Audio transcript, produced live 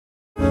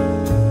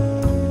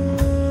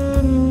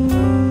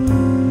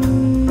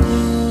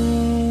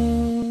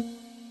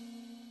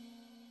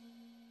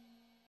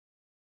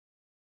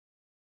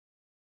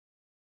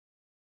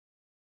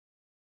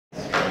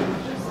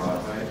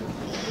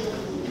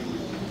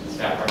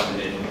staff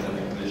recommendations and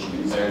the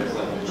commission declared as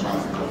a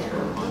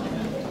structural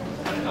monument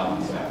and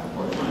adopting staff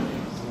report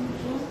findings.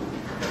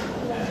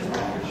 And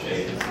Dr.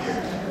 Schave is here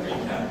to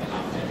recap the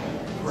nomination.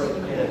 Great.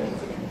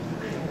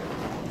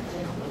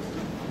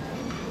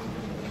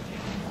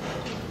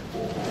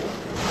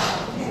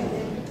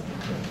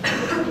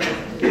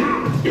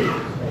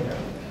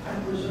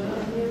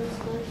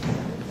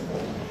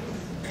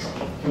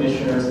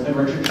 Commissioners, I'm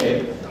Richard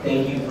Schave.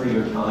 Thank you for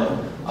your time.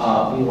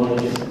 We want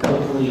to just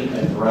quickly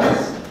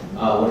address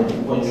one of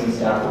the points in the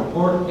staff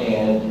report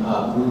and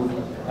move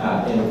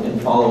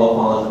and follow up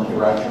on the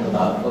direction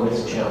about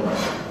Otis Chandler.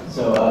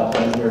 So,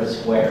 Chandler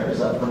Square is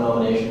up for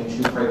nomination.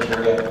 2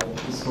 criteria: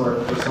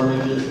 historic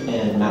personages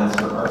and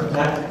master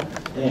architect.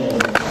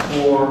 And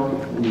before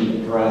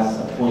we address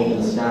a point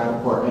in the staff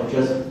report,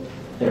 there's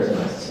a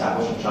nice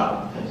establishing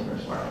shot. Chandler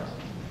Square.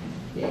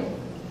 Yeah.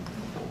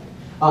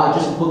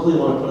 Just quickly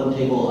want to put on the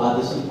table,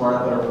 this is part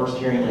of our first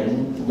hearing. I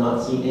did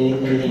not see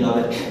anything of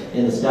it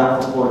in the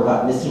staff report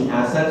about missing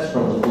assets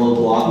from the Globe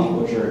lobby,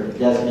 which are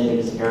designated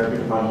as character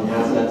defining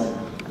assets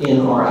in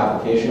our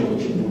application,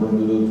 which have been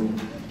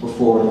removed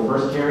before the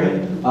first hearing.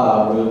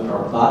 Removed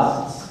our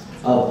busts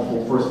of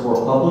the first 4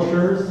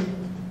 publishers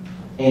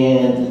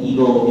and the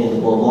eagle in the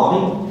Globe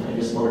lobby. I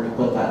just wanted to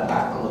put that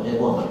back on the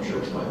table. I'm not sure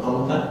what's going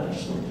on with that. I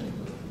just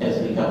wanted to,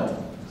 as we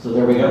go. So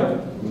there we go.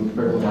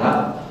 Bring that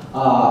up.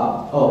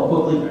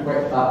 Quickly,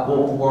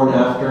 before and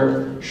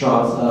after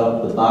shots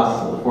of the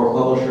busts of the 4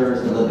 publishers,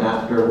 and then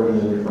after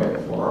removed right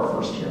before our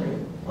first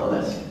hearing on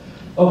this.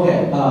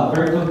 Okay,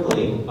 very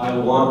quickly, I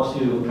want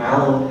to,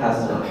 Alan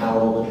Hess,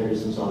 Alan will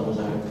introduce himself in a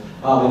second.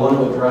 We want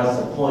to address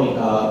the point,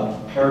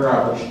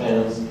 paragraph which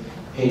spans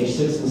page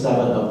 6 and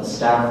 7 of the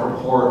staff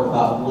report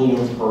about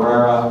William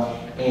Pereira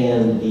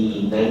and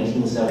the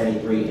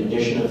 1973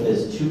 edition of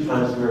his 2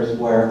 Times Square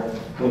Square,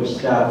 which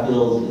staff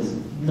feels is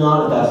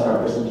not a best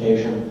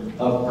representation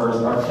of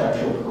Pereira's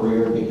architectural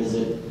career because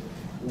it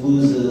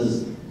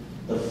loses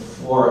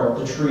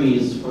the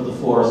trees for the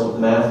forest of the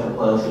master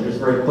plan. So just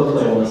very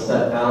quickly, I want to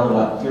set down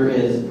about, here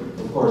is,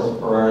 of course,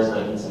 Pereira's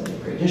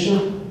 1973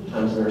 edition,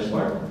 Times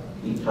Square,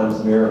 the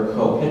Times Mirror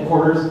Co.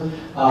 headquarters.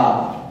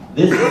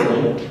 This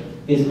building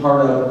is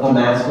part of a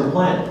master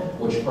plan,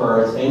 which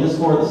Pereira is famous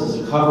for. This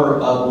is a cover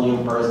of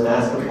William Pereira's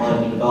master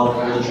plan he developed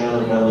for the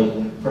Chandler family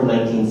from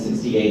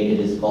 1968. It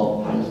is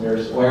called Times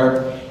Mirror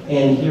Square.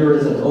 And here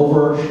is an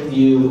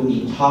overview,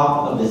 the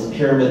top of this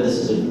pyramid. This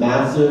is a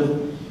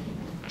massive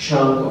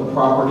chunk of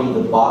property.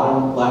 The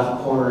bottom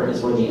left corner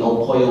is where the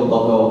El Pollo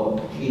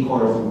Loco kitty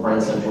corner from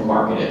Grand Central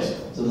Market is.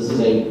 So this is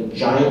a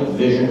giant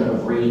vision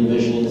of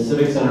re-envisioning the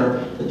Civic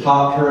Center. The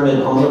top pyramid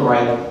on the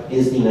right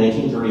is the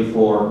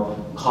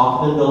 1934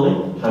 Kaufman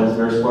Building, Times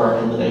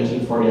Square, and the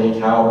 1949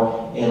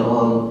 Tower. And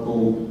on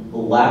the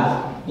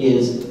left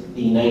is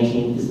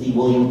the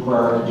William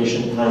Pereira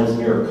edition Times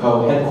Mirror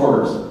Co.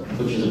 headquarters,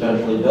 which is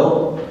eventually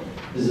built.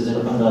 This is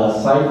on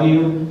the side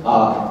view.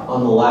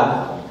 On the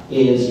left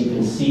is, you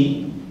can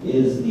see,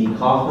 is the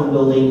Kaufman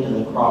Building and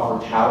the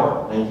Crawford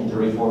Tower,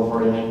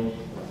 1934-49.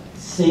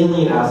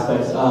 Salient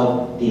aspects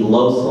of the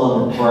low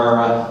slum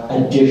Pereira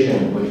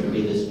addition, which would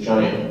be this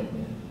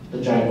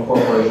giant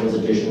corporation's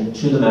addition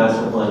to the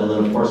master plan. And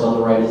then, of course, on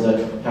the right is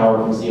a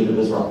tower conceived of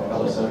as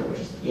Rockefeller Center, which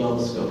is beyond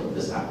the scope of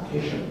this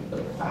application,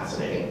 but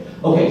fascinating.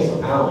 Okay,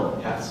 so Alan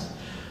Hess.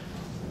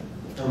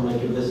 I'm going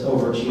to give this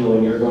over to you,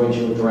 and you're going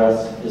to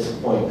address this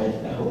point.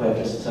 I hope I've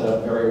just set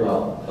up very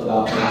well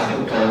about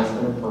master plans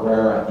and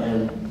Pereira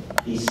and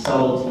the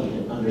subtlety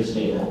and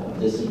understatement of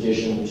this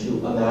addition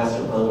to a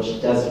master plan which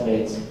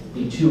designates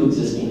the 2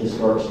 existing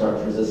historic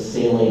structures as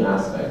salient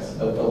aspects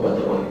of what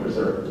they want to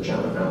preserve, the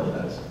Chandler family,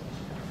 that is.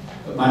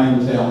 My name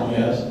is Alan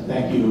Hess.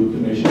 Thank you,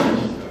 Commissioners.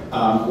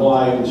 While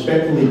I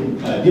respectfully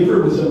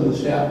differ with some of the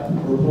staff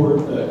report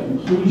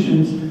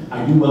conclusions,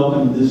 I do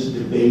welcome this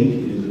debate.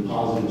 It is a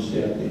positive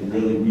step in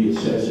really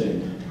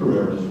reassessing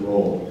Pereira's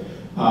role.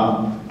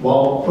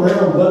 While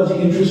Pereira was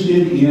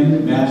interested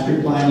in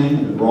master planning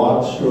and the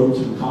broad strokes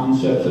and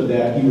concepts of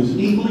that, he was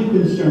equally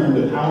concerned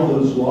with how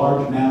those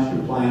large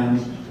master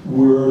plans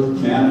were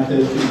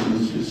manifested in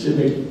the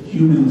specific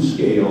human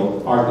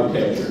scale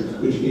architecture,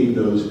 which gave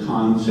those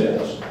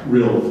concepts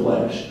real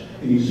flesh.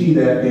 And you see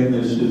that in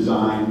this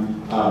design.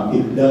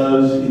 It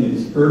does, in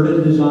its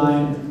urban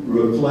design,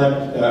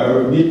 reflect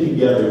or knit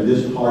together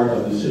this part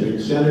of the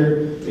Civic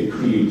Center. It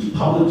creates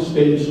public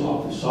space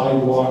off the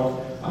sidewalk.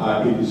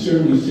 It is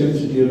certainly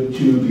sensitive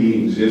to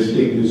the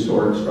existing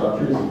historic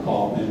structures, the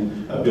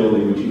Kaufman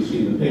building, which you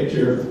see in the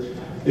picture.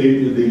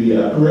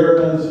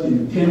 Pereira's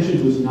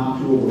intention was not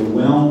to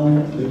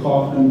overwhelm the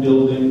Kaufman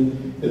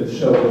building,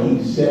 so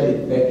he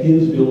set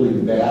his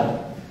building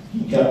back.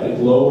 He kept it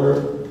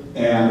lower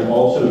and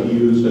also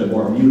used a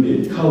more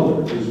muted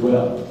color as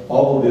well.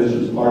 All of this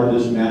was part of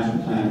this master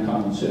plan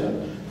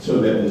concept, so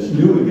that this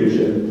new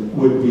addition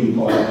would be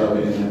part of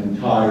an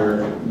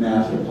entire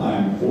master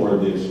plan for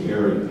this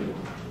area.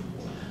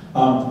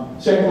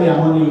 Secondly, I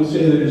want to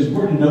say that it's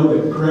important to know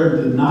that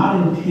Pereira did not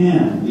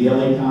intend the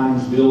LA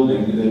Times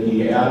building that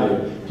he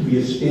added to be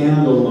a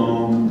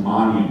standalone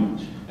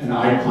monument, an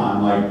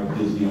icon like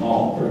Disney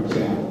Hall, for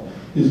example.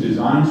 His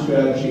design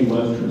strategy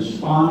was to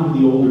respond to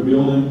the older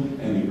building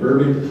and the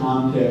urban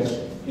context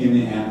in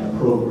an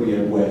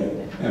appropriate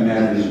way, and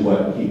that is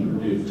what he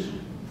produced.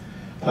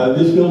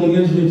 This building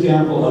is an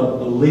example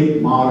of a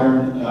late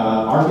modern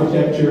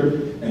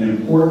architecture, an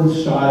important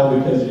style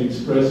because it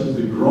expresses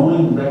the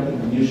growing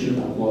recognition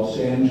of Los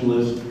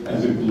Angeles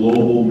as a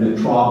global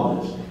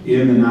metropolis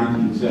in the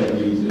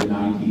 1970s and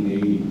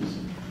 1980s.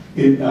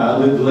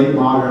 The late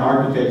modern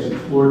architects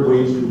explored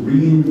ways to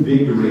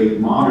reinvigorate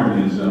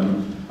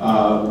modernism,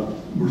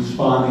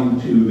 responding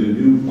to the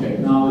new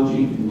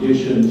technology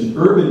conditions,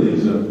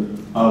 urbanism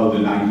of the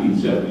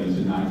 1970s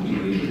and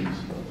 1980s.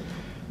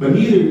 But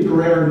neither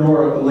Pereira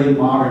nor late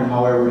modern,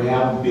 however,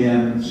 have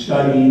been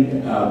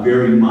studied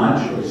very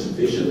much or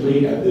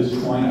sufficiently at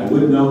this point. I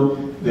would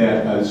note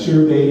that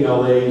Survey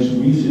LA's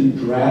recent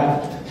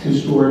draft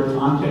historic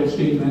context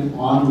statement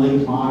on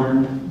late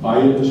modern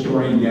by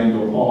historian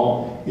Daniel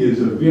Paul is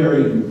a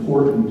very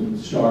important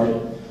start.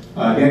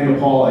 Daniel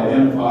Paul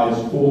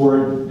identifies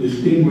 4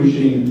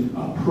 distinguishing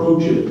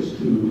approaches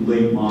to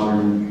late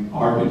modern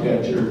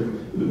architecture: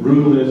 the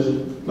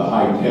brutalist, the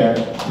high-tech,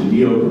 the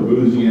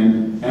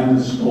neo-Corbusian, and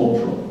the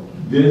sculptural.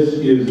 This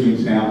is an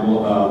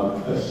example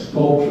of a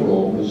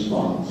sculptural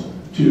response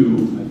to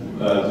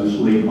this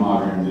late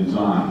modern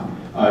design.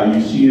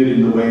 You see it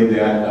in the way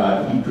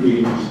that he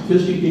creates a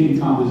sophisticated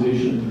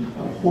composition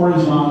of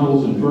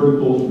horizontals and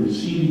verticals,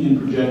 receding and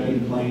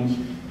projecting planes,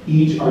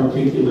 each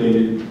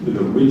articulated with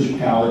a rich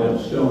palette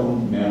of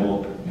stone,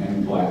 metal,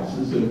 and glass.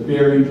 This is a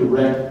very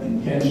direct,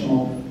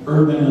 intentional,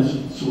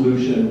 urbanist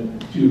solution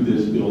to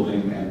this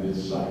building and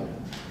this site.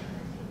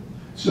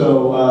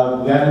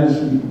 So that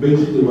is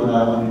basically what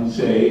I wanted to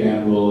say,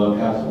 and we'll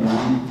pass it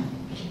on.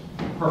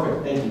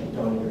 Perfect, thank you.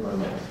 Don't need to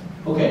run next.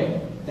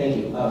 Okay, thank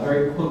you.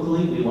 Very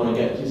quickly, we want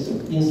to get to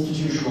some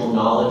institutional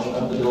knowledge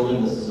of the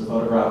building. This is a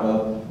photograph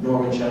of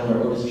Norman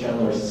Chandler, Otis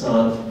Chandler's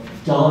son.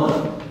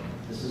 Donna,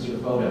 this is your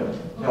photo.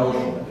 Tell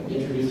us,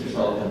 introduce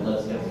yourself, and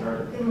let's get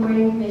started. Good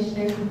morning,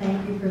 Commissioners, and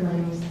thank you for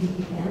letting me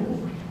speak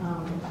again.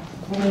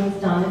 My name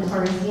is Donna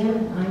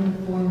Tarzian. I'm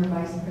the former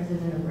Vice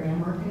President of Brand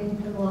Marketing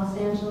for the Los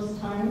Angeles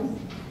Times.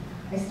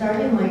 I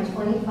started my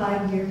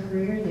 25-year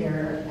career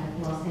there at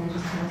the Los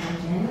Angeles Times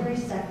on January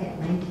 2nd,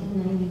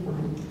 1991,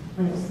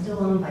 when it was still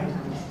owned by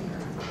Times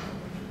Square.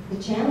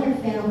 The Chandler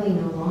family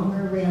no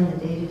longer ran the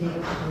day-to-day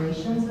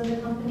operations of the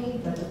company,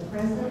 but the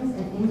presence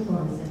and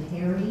influence of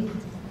Harry,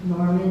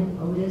 Norman,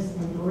 Otis,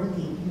 and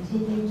Dorothy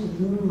continued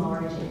to loom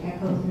large and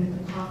echo through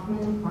the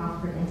Kaufman,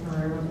 Crawford, and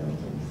Pereira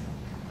buildings.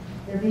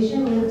 Their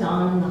vision lived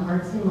on in the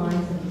hearts and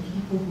minds of the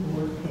people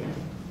who worked there.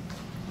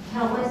 I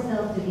count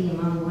myself to be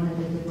among one of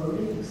the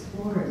devoted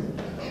explorers of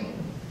the building.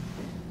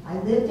 I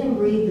lived and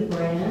breathed the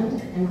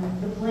brand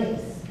and the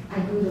place. I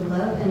grew to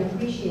love and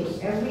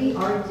appreciate every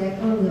Art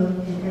Deco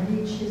nook and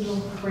every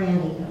chiseled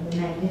cranny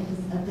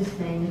of this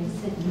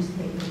magnificent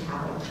newspaper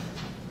tower.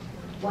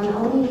 One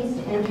only needs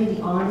to enter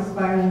the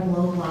awe-inspiring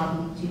Globe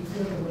lobby to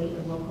feel the weight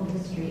of local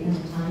history and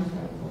the times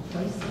rightful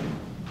place in it.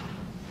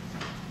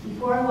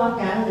 Before I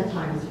walked out of the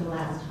Times for the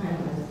last time,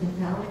 I was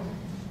compelled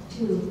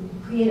to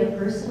create a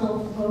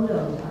personal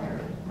photo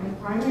diary. My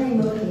primary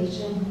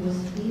motivation was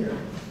fear.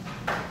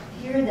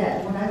 Fear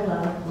that what I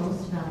loved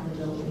most about the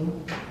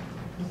building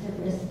was at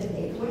risk to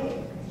fade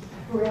away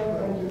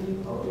forever under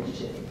new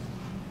ownership.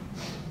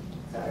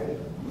 Sorry.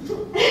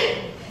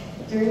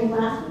 During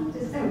last week,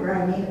 December,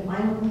 I made a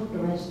final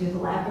pilgrimage through the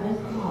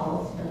labyrinth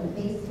halls from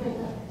the basement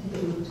up to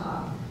the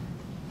rooftop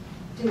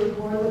to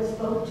record what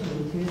spoke to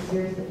me through a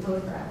series of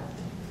photographs.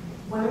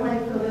 One of my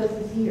photos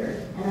is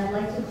here, and I'd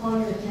like to call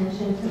your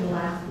attention to the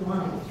last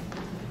line,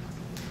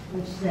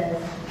 which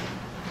says,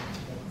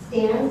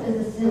 stands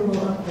as a symbol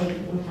of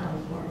faith in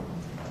California.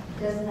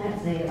 Doesn't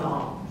that say it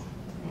all?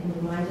 And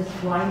remind us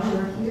why we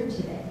are here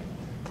today.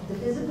 The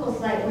physical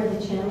site where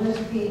the Chandlers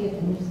created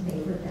a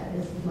newspaper that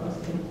is the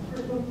most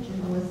important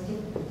journalistic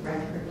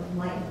record of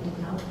life in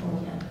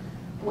California,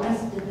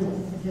 west of the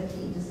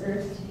Mississippi,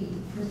 deserves to be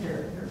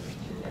preserved for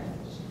future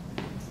generations.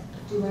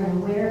 To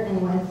learn where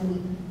and whence we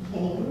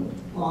came,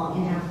 long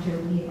and after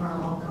we are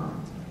all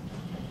gone.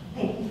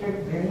 Thank you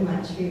very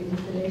much for your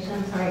consideration.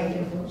 I'm sorry I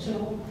get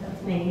emotional.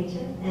 That's my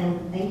nature.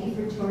 And thank you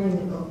for touring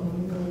the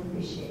building. We really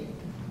appreciate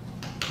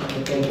it.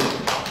 Okay, thank you.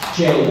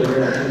 Jay, you're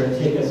going to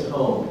take us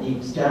home.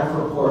 The staff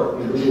report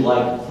we really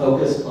like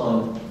focused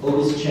on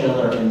Otis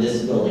Chandler in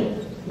this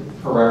building.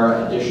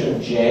 Pereira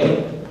edition.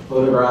 Jay,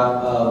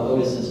 photograph of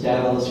Otis's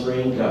dad on the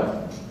screen.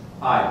 Go.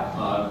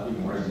 Hi, good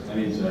morning. My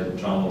name is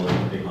John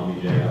Lorick. They call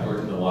me Jay. I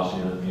worked at the Los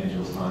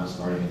Angeles Times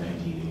starting in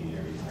 1980.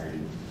 I retired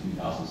in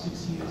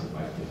 2016 as a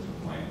vice president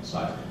of finance. So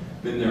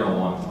I've been there a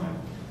long time.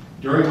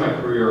 During my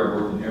career, I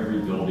worked in every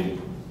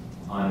building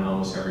on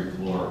almost every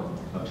floor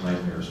of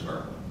Times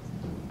Square.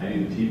 I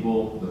knew the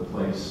people, the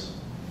place,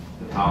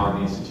 the power of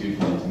the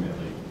institution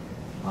intimately.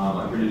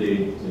 I'm here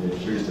today to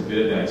share just a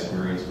bit of that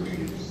experience with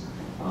you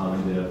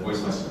and to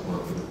voice my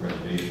support for the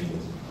preservation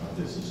of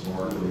this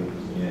historically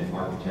and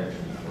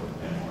architecturally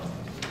important landmark.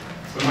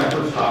 When my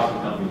first job in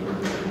the company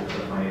was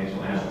a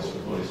financial analyst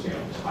for Otis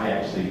Chandler. I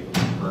actually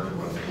worked for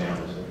one of the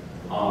Chandlers.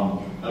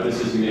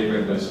 emphasis he made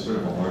right was sort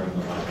of a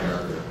larger-than-life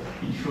character.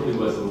 He truly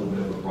was a little bit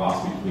of a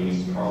cross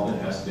between Charlton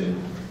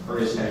Heston,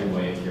 Ernest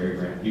Hemingway, and Cary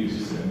Grant. He was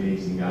just an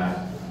amazing guy.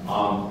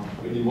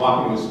 When you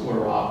walk into his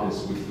corner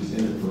office, which was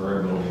in the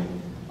Pereira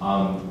building,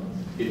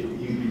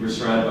 you were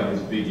surrounded by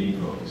his big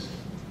egos.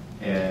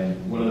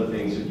 And one of the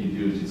things that you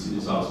do is you see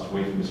this office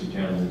away from Mr.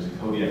 Chandler. There's a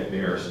Kodiak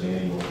bear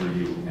standing over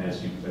you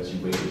as you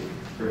waited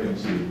for him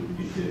to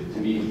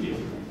meet with you.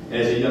 And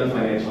as a young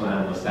financial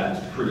analyst,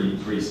 that was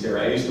pretty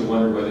scary. I used to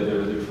wonder whether there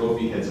were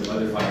trophy heads of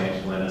other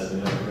financial analysts in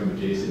another room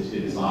adjacent to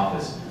his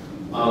office.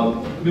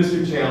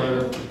 Mr.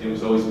 Chandler, it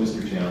was always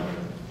Mr. Chandler,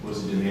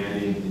 was a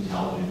demanding,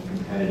 intelligent,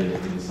 competitive,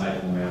 and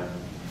insightful man.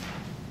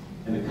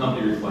 And the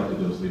company reflected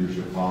those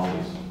leadership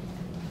qualities.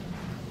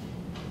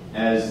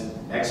 As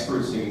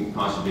experts in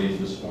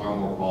conservationists far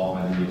more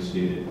qualified than you've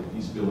stated,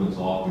 these buildings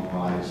all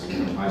comprise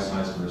high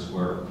science per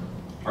square,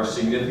 are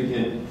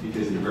significant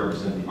because they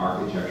represent the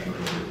architecture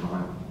of their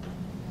time.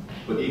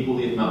 But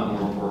equally, if not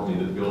more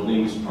importantly, the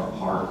buildings are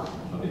part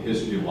of the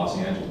history of Los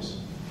Angeles.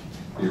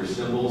 They are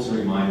symbols and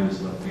reminders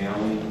of a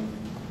family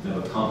and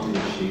of a company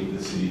that shaped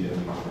the city that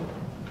we live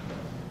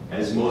in.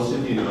 As most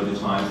of you know, the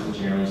Times and the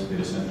Chandlers played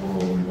a central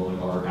role in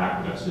building our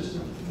aqueduct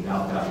system.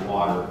 Without that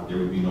water, there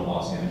would be no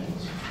Los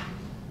Angeles.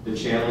 The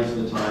Chandlers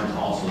and the Times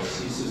also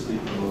ceaselessly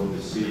promoted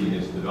the city and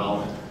its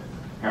development.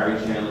 Harry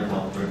Chandler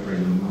helped bring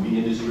the movie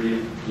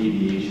industry,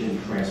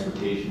 aviation,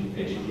 transportation,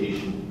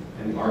 education,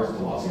 and the arts to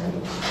Los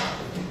Angeles.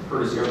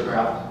 Curtis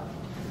Aircraft,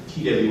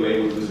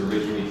 TWA, which was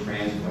originally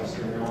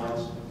Trans-Western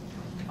Airlines,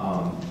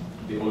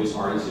 the Otis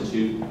Art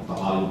Institute, the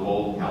Hollywood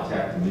Bowl,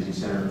 Caltech, the Music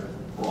Center,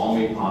 were all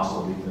made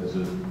possible because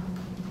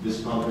of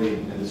this company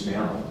and this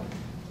family.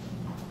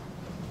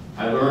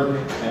 I learned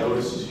at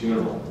Otis's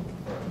funeral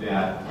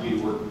that he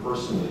had worked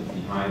personally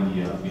behind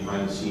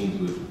the scenes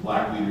with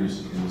black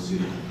leaders in the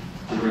city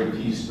to bring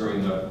peace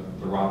during the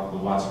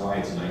Watts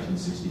riots in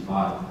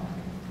 1965.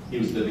 He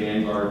was the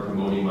vanguard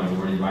promoting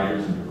minority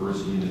writers and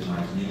diversity in the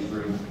Times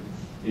newsroom,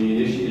 and he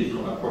initiated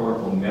a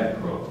program called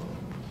MedPro,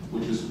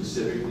 which was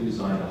specifically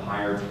designed to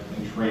hire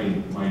and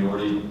train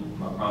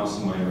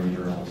promising minority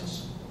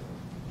journalists.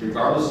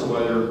 Regardless of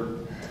whether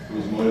it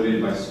was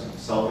motivated by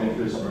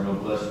self-interest or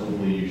noblesse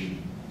oblige,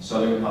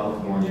 Southern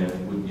California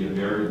would be a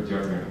very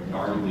different and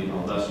arguably a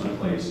lesser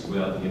place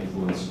without the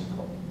influence of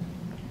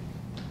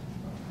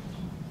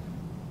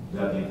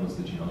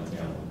the Chandler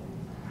family.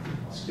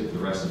 I'll skip the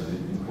rest of the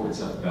important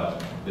stuff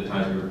about the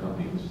Times River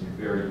Company, which is a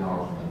very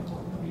powerful and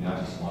important company, not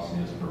just Los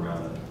Angeles, but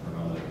around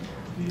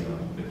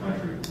the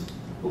country.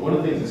 But one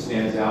of the things that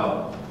stands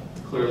out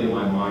clearly in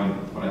my mind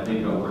when I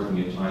think about working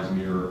at Times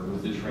Mirror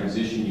was the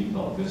transition you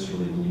felt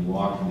viscerally when you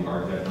walked from the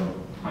Art Deco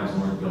Times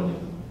North building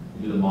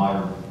into the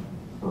modern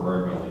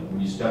Pereira building. When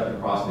you stepped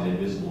across that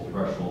invisible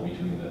threshold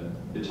between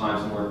the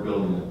Times North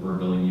building and the Pereira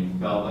building, you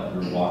felt like you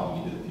were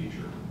walking into the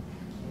future.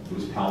 It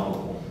was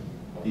palpable.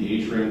 The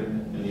atrium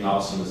and the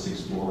office on the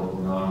 6th floor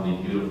were not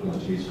only beautiful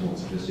and tasteful and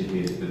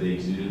sophisticated, but they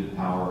exuded the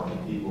power of the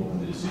people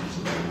and the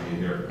decisions that were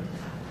made there.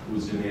 It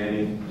was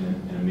demanding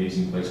and an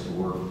amazing place to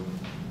work.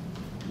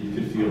 You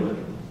could feel it.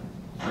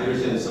 I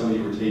understand that some of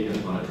you were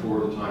taken on a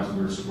tour of the Times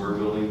Mirror Square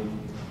building.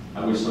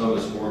 I wish some of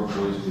us more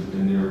employees could have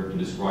been there to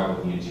describe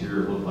what the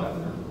interior looked like.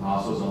 There were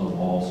Picassos on the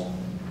walls,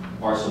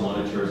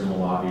 Barcelona chairs in the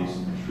lobbies,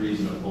 and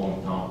trees in a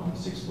flowing fountain on the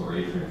 6th floor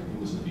atrium. It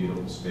was a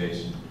beautiful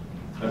space.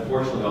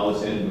 Unfortunately, all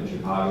this ended when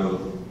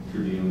Chicago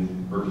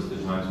Tribune purchased the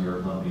Times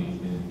Mirror Company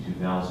in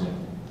 2000.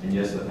 And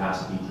yes, the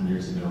past 18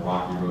 years have been a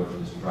rocky road for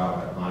this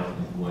proud, iconic,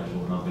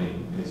 influential company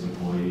and its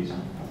employees.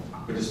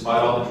 But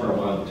despite all the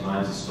turmoil, the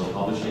Times is still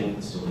publishing,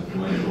 it's still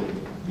influential,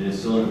 and it's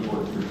still an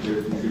important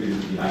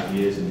contributor to the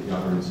ideas and the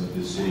governance of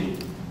this city.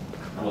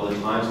 And while the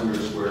Times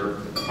Mirror Square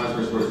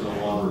is no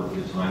longer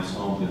the Times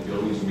home, the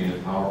buildings remain a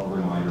powerful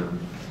reminder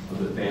of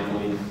the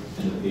family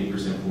and the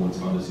paper's influence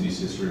on the city's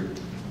history.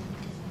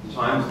 The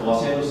Times,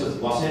 Los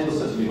Angeles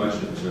doesn't do much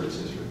to preserve its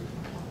history.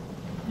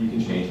 You can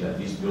change that.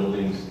 These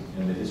buildings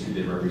and the history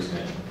they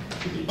represent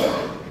should be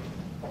preserved.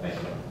 Thank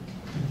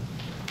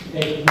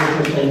you.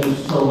 Thank you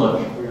so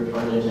much for your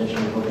time and attention. I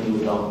hope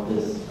you adopt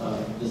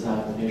this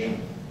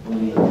application when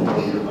we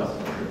request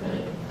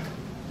it.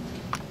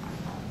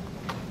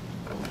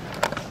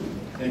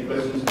 Any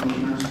questions,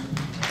 Commissioners?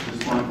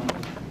 This one?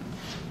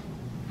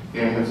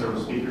 Okay, I have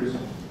several speakers.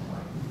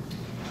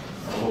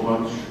 A whole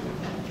bunch.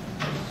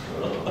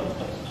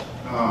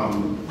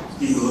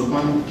 Steve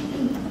Lukman,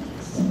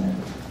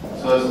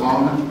 Celeste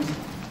Longman,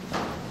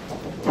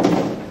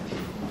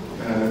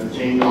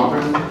 Jane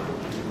Dahlgren,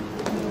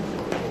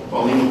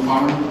 Pauline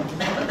O'Connor,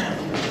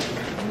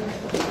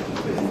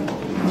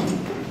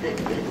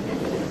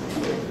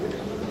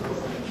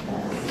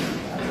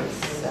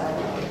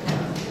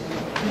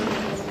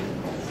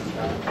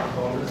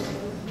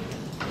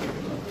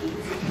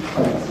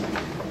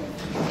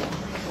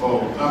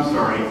 I'm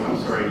sorry.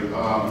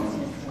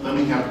 Let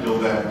me have to go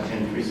back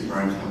and Teresa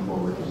Grimes come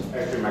forward.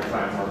 Actually, my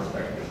client more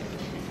respected.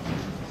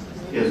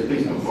 Yes,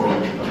 please come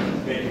forward.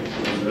 Thank you.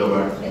 Mr.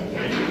 Billback.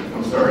 Thank you.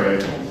 I'm sorry. I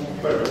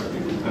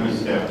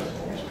misstepped.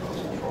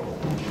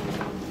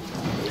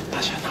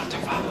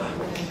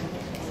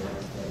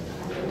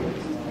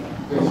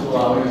 Thanks for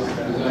allowing us to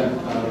present.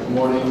 Good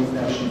morning,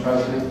 Commission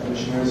President,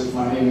 Commissioners.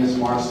 My name is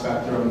Mark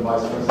Spector. I'm the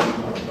Vice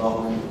President of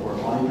Development for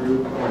Lonnie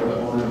Group, or the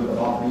owner of the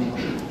property.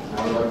 And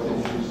I would like to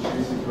introduce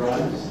Teresa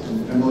Grimes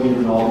and Emily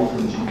Rinaldi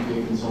from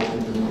GPA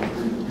Consulting to make a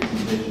brief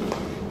presentation.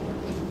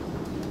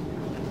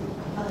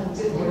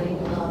 Good morning.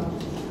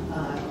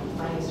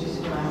 My name is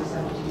Teresa Grimes.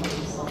 I'm a GPA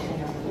Consulting.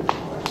 I'm the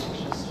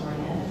architectural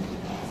historian.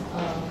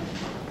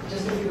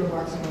 Just a few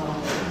remarks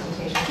about the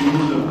presentation.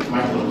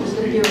 Just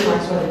a few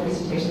remarks about the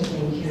presentation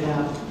being queued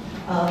up.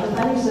 The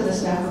findings of the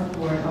staff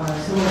report are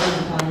similar to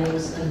the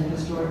findings in the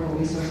historical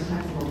resource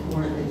technical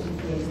report that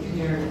GPA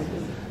prepared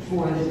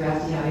for the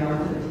draft EIR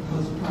for the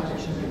proposed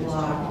project of the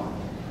block.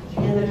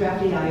 In the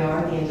draft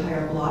EIR, the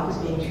entire block is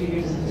being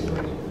treated as a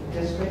historic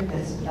district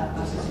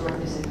that's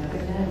historically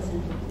significant.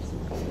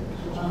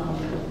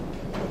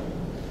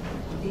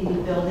 The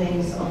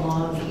buildings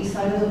along the east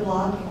side of the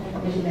block,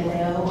 as you may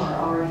know, are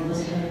already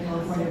listed in the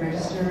California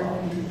Register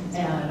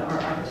and are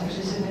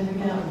architecturally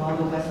significant, while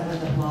the west side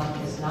of the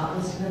block is not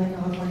listed in the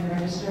California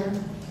Register.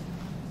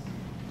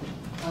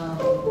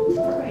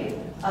 All right.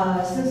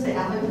 Since the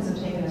applicants have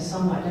taken a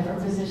somewhat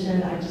different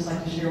position, I'd just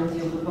like to share with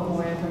you a little bit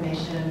more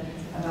information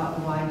about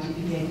why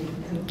GPA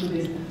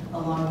concluded,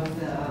 along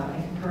with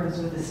in concurrence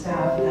with the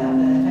staff, that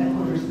the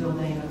headquarters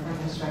building and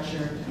parking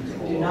structure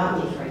do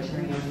not meet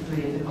criteria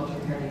 3 of the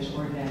Cultural Heritage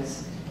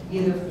Ordinance,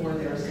 either for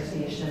their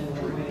association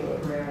with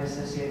William Pereira and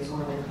Associates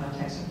or in the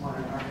context of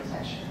modern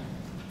architecture.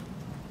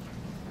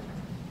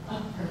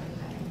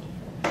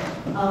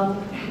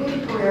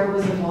 William Pereira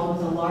was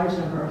involved with a large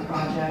number of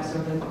projects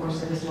over the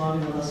course of his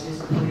long and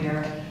illustrious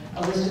career.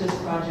 A list of his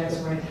projects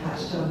were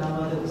attached to a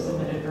memo that was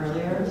submitted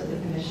earlier to the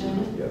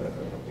Commission.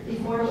 He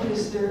formed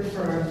his third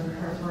firm,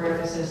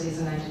 Pereira Associates,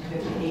 in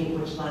 1958,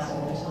 which lasted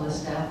until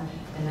his death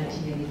in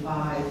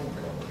 1985.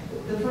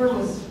 The firm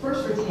was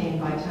first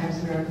retained by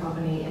Times Mirror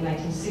Company in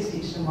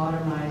 1960 to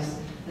modernize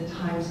the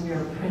Times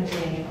Mirror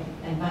printing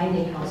and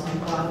binding house on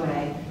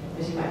Broadway.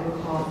 As you might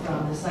recall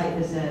from the site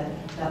visit,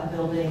 that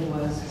building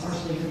was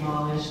partially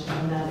demolished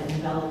and then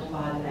enveloped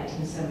by the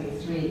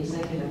 1973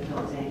 executive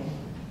building.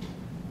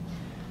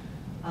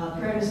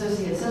 Pereira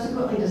Associates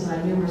subsequently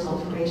designed numerous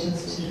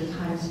alterations to the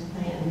Times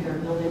plant and mirror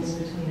buildings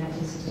between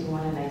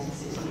 1961 and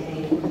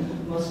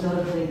 1968, most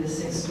notably the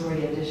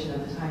 6-story addition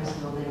of the Times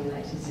building in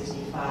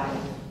 1965.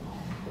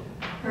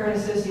 Pereira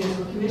Associates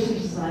were commissioned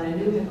to design a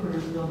new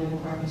headquarters building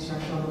and parking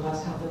structure on the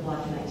west half of the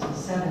block in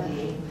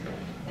 1970.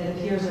 It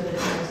appears that the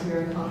Times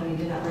Mirror Company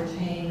did not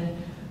retain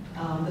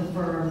the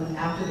firm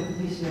after the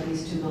completion of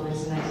these 2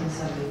 buildings in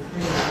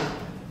 1973.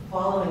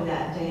 Following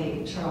that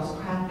date, Charles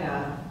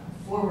Kratka,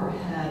 former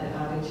head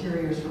of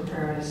interiors for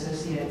Pereira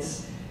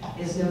Associates,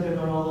 is noted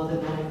on all of the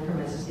building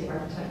permits as the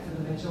architect for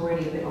the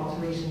majority of the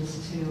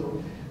alterations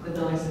to the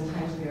buildings in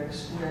Times Mirror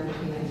Square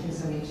between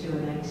 1972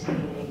 and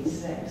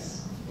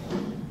 1986.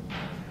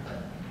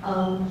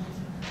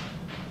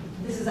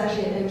 This is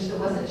actually an image that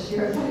wasn't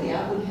shared by the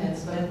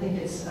applicants, but I think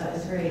it's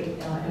very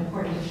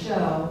important to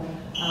show.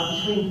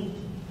 Between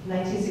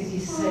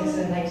 1966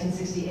 and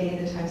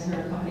 1968, the Times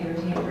Mirror Company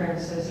retained Pereira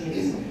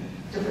Associates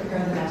to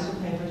prepare the master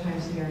plan for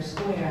Times Mirror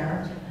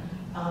Square.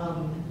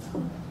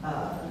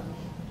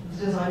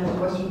 The design of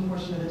the western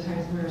portion of the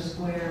Times Mirror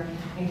Square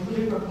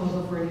included a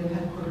proposal for a new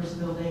headquarters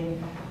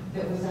building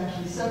that was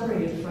actually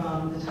separated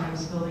from the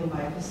Times building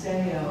by a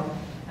patio,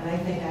 and I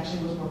think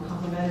actually was more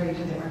complementary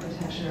to the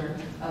architecture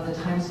of the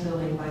Times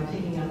building by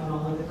picking up on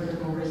all of the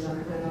vertical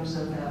rhythms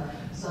of the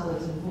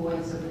solids and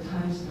voids of the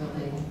Times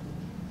building.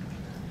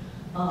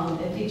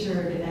 It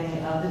featured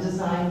the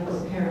design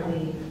was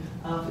apparently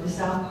for the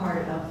south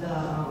part of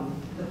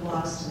the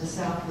blocks to the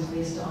south was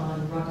based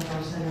on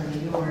Rockefeller Center in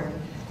New York.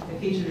 It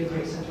featured a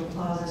great central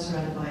plaza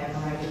surrounded by a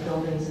variety of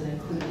buildings and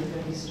included a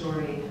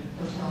 50-story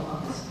hotel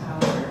office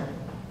tower.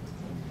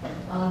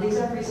 The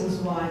exact reasons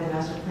why the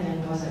master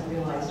plan wasn't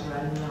realized are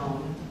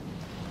unknown.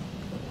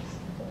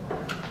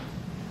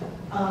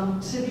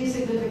 To be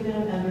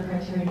significant under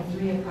criterion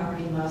 3, a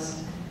property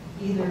must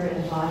either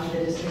embody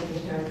the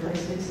distinctive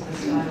characteristics of the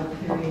style,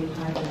 period,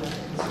 time, and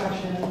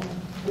construction,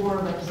 or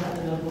represent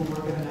the notable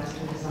work of a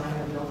master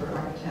designer, builder,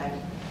 architect,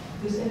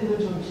 whose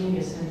individual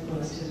genius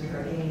influenced his or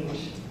her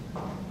age.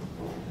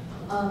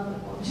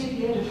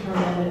 GPA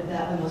determined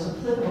that the most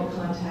applicable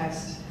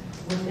context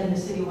within the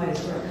citywide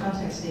historic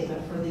context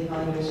statement for the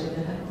evaluation of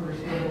the headquarters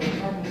building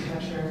and parking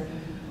structure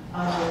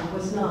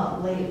was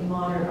not late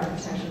modern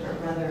architecture, but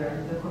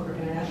rather the corporate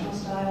international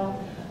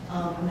style.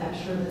 I'm not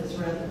sure that it's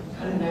rather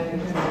kind of neither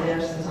here nor there,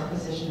 since our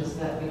position is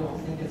that we don't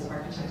think it's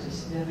architecturally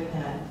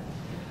significant.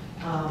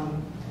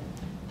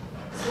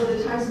 So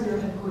the Times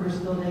Mirror headquarters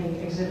building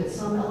exhibits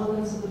some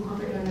elements of the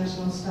corporate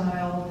international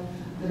style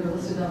that are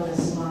listed on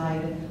this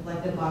slide,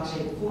 like the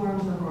box-shaped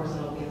forms, the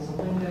horizontal bands of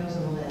windows,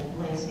 and the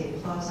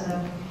landscape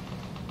plaza.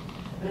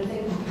 But I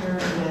think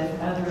compared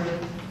with other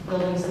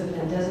buildings that have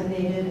been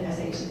designated as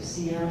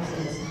HCMs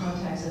in this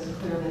context, it's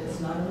clear that it's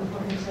not an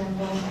important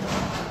example.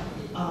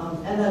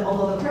 And that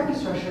although the parking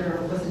structure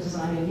was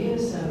designed in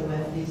unison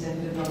with the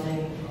executive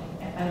building,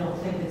 I don't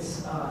think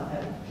it's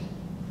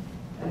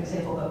an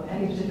example of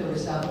any particular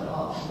style at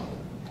all.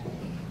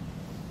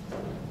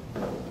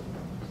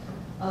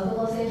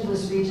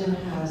 This region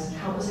has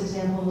countless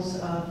examples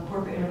of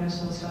corporate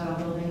international style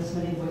buildings,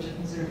 many of which are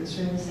considered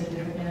extremely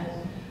significant.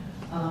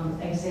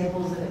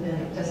 Examples that have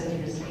been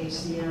designated as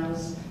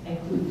HCMs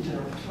include the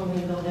General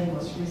Petroleum Building,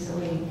 most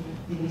recently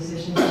the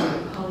Musician Theater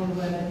of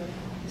Hollywood,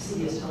 the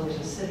CBS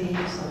Television City,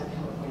 Southern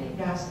California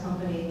Gas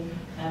Company,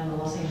 and the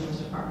Los Angeles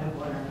Department of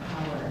Water and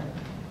Power.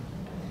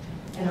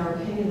 In our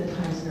opinion, the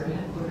Times Square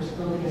headquarters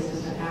building is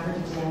just an average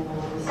example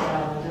of the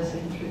style and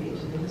doesn't contribute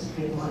to the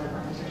history of modern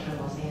architecture in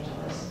Los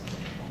Angeles.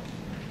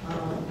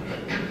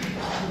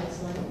 Next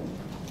slide.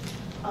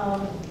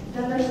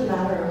 Then there's the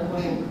matter of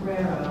William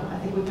Pereira. I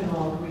think we can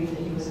all agree that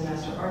he was a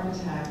master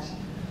architect,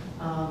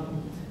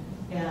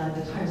 and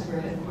the Times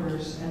Square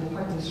headquarters and the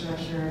parking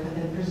structure have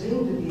been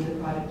presumed to be the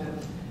product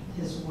of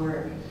his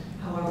work.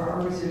 However,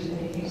 our research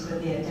indicates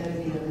that the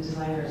identity of the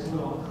designer is a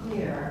little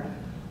unclear.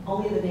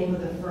 Only the name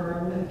of the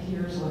firm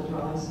appears on the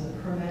drawings and the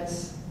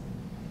permits.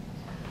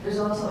 There's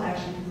also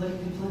actually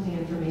conflicting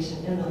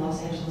information in the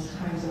Los Angeles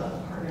Times about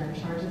the partner in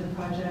charge of the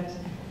project.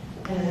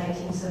 In a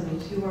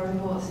 1972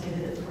 article, it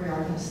stated that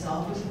Pereira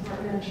himself was the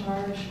partner in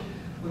charge,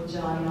 with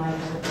John and I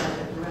as the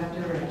project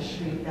director and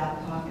Schave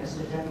as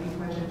the deputy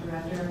project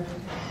director.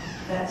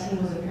 That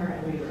team was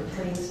apparently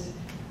replaced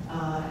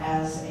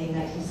as a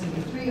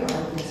 1973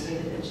 article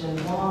stated that Jim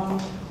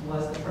Long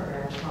was the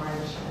partner in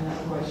charge and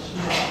that Roy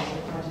Schmidt was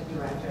the project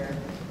director.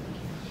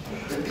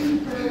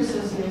 Pereira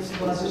Associates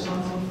was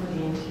responsible for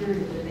the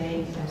interior of the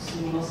bank, and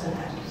Sue Wilson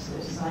acted as the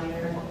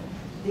designer.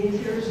 The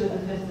interiors of the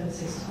 5th and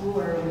 6th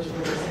floor, which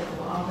were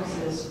executive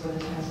offices for the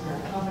Times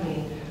Square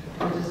Company,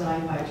 were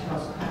designed by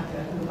Charles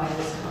Kraka, who by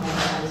this time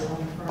had his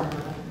own firm.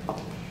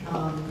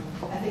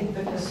 I think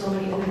because so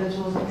many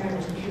individuals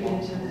apparently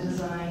contributed to the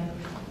design,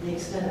 the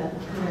extent of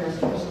Pereira's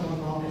personal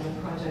involvement in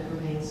the project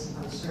remains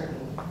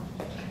uncertain.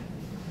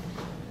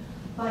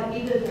 But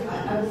even,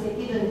 I would say,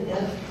 even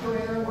if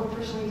Pereira were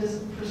personally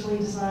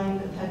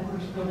designed the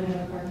headquarters building and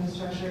the parking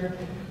structure,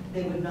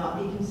 they would not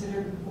be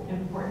considered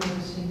important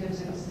and distinctive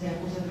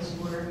examples of his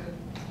work.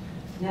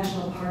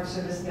 National Park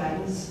Service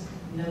guidance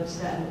notes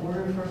that in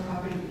order for a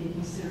property to be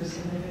considered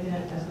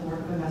significant as the work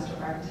of a master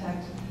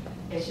architect,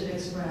 it should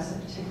express a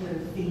particular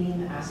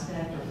theme,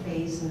 aspect, or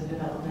phase in the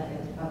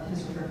development of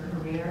his or her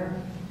career.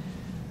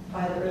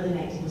 By the early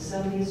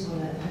 1970s, when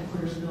the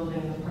headquarters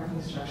building and the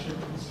parking structure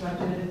were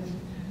constructed,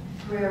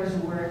 Pereira's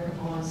work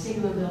on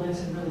singular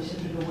buildings had really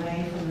shifted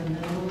away from the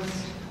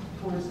minimalist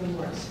towards the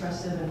more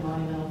expressive and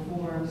monumental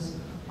forms,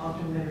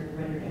 often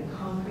rendered in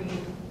concrete.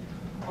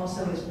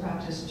 Also, his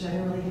practice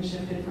generally had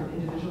shifted from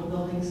individual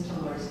buildings to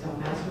large-scale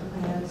master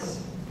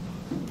plans.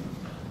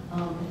 I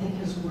think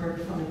his work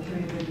from the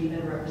period would be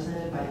better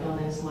represented by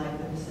buildings like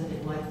the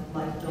Pacific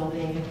Life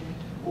Building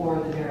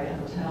or the Marriott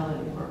Hotel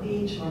in Newport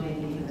Beach, or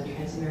maybe even the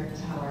Transamerica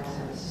Tower in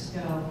San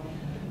Francisco,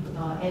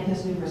 and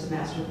his numerous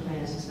master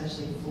plans,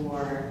 especially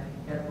for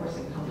airports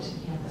and college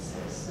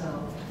campuses.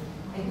 So,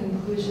 in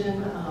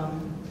conclusion,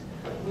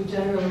 we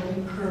generally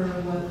concur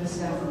with the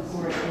staff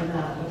report in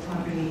that the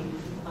property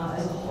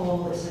as a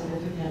whole is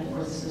significant for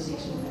the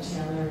association with the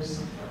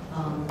Chandlers,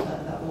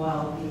 that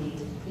while the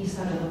east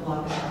side of the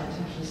block is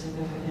architecturally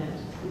significant,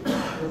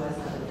 the west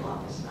side of the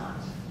block is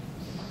not.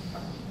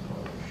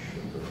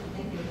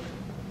 Thank you.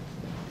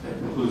 That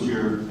concludes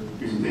your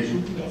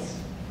presentation? Yes.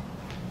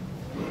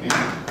 Okay.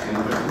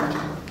 Any questions?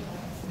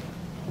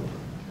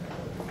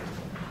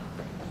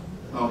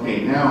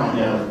 Okay, now we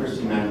have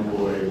Christy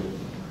McAvoy.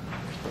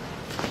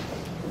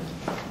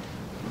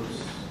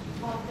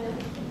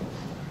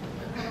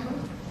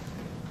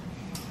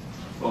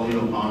 Pauline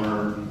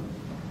O'Connor,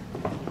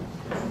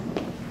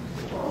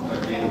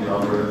 Danny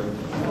Albert,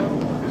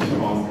 Chris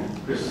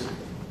Hong, Chris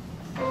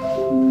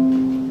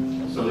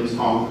Solis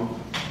Hong.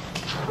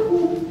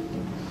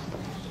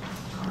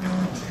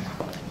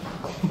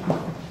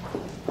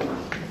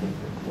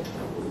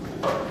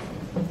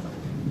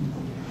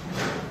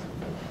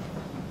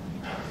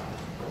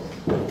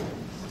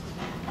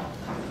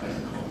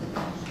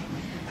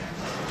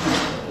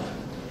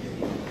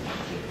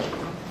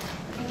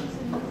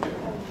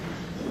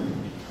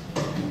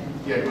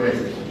 Yeah, go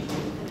ahead.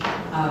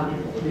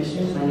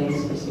 Commissioners, my name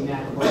is Christy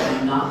McAvoy.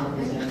 I'm not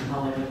representing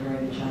Hollywood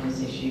during the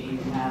Chinese issue. You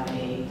have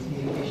a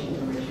communication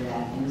from Richard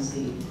Atkins,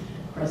 the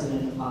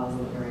president of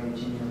Hollywood, during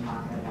Junior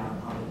Pocket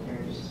about Hollywood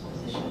Heritage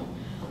position.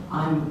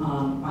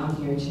 I'm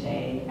here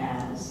today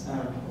as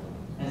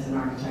an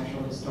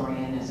architectural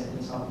historian, as a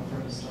consultant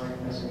for historic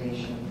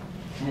preservation,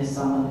 and as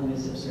someone who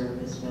has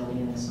observed this building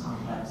and this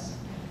complex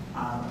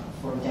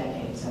for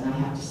decades. And I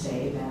have to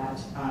say that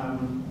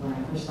when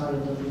I first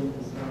started looking at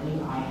this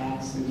building, I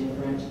had some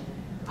different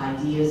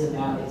ideas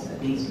about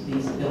these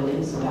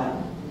buildings,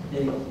 about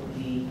the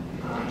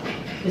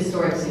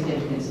historic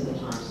significance of the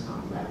Times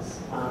complex.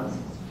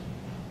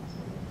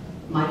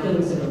 My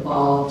feelings have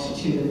evolved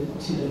to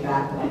the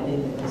fact that I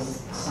think that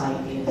this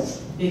site is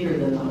bigger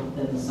than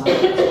the sum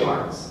of its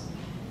parts.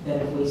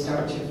 That if we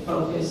start to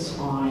focus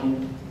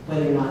on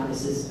whether or not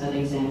this is an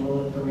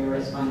example of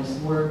Pereira's finest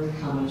work,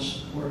 how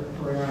much work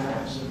Pereira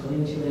actually put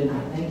into it, and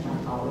I thank my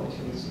colleague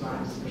Teresa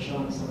Grimes for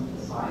showing some of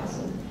the slides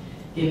and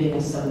giving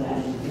us some of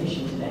that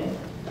information today.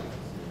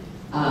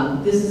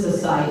 This is a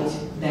site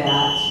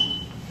that,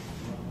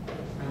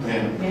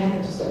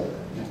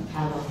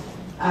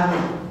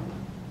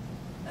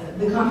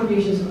 the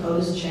contributions of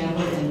Otis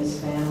Chandler and his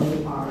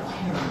family are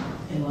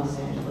paramount in Los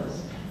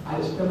Angeles. I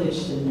was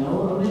privileged to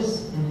know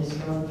Otis and his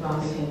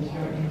philanthropic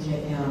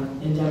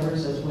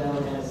endeavors, as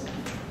well as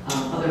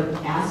other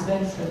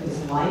aspects of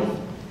his life.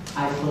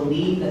 I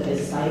believe that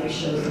this site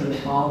shows the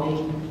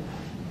evolving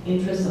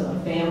interests of a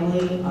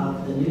family,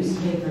 of the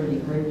newspaper. You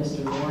heard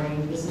Mr.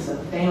 Lorick. This is a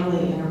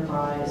family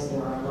enterprise.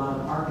 There are a lot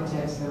of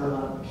architects. There are a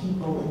lot of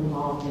people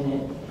involved in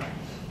it.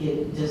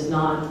 It does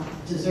not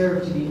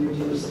deserve to be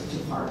reduced to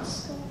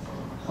parts.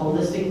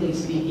 Holistically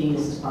speaking,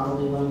 this is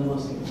probably one of the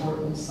most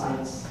important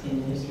sites in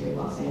the history of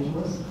Los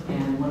Angeles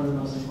and one of the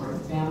most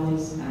important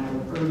families, and I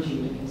would urge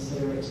you to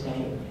consider it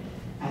today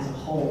as a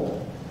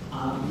whole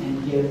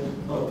and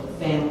give both the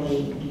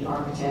family, the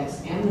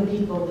architects, and the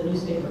people, the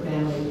newspaper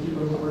family, the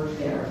people who work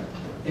there,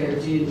 their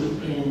due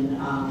in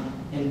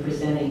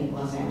presenting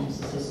Los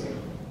Angeles' history.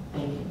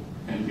 Thank you.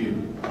 Thank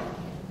you.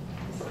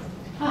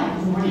 Hi,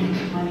 good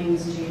morning. My name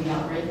is Jane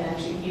Galbraith. I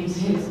actually came to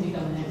speak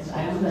on the next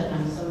item, but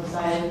I'm so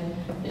excited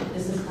that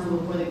this has come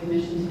before the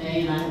commission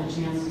today and I have a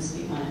chance to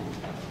speak on it.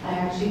 I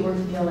actually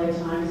worked at the LA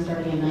Times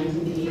starting in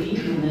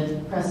 1980 when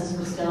the presses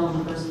were still on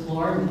the first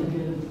floor and we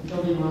could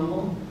building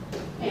rumble.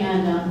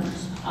 And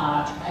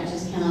I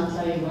just cannot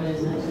tell you what it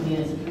is meant to me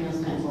as a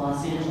transplant to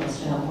Los Angeles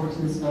to have worked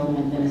in this building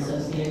and been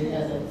associated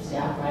as a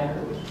staff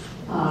writer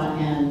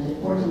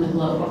and worked on the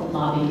Globe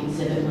lobby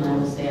exhibit when I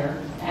was there.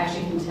 I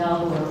actually can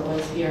tell where it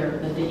was here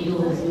that the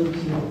eagle has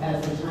moved to,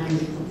 as the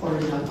Times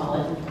reporters now call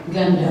it,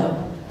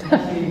 Gundo.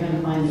 That's where you're going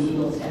to find the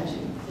eagle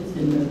statue. It's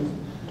been moved.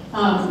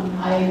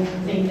 I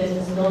think that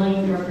this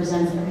building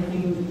represents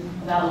everything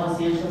about Los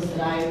Angeles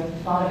that I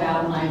thought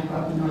about when I grew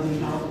up in Northern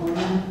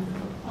California.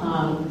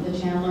 The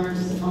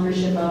Chandler's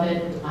ownership of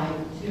it, I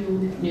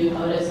too knew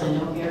Otis, I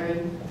know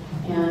Peril,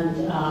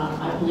 and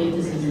I believe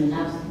this is an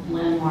absolute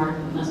landmark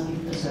that must be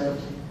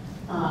preserved.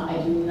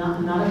 I'm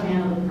not a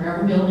fan of the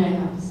Pereira building, I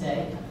have to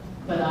say,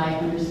 but I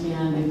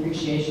understand the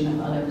appreciation of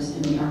others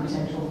in the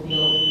architectural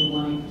field who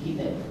want to keep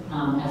it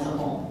as a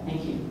whole.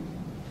 Thank you.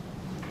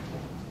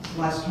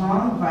 Les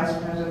Tom, Vice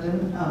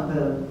President of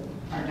the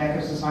Art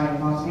Deco Society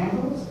of Los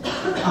Angeles.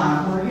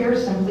 We're here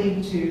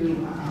simply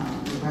to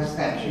request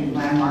that you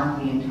landmark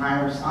the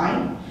entire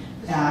site.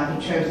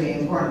 It shows the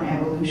important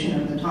evolution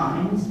of the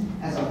Times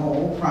as a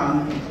whole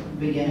from its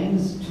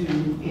beginnings to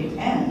its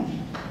end.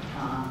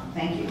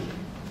 Thank you.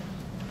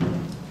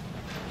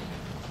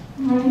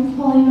 Good morning,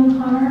 Pauline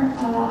O'Connor.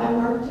 I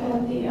worked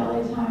at the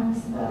LA Times.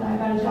 I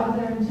got a job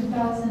there in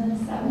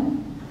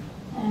 2007,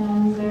 and I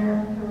was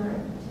there for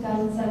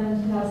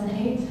 2007,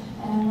 2008.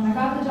 And when I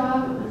got the job,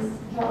 it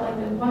felt like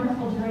a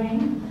wonderful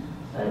dream,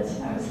 but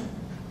I was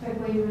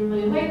quickly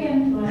really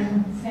awakened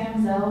when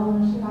Sam Zell and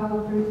the Chicago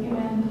crew came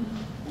in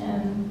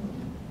and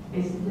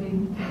basically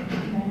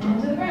ran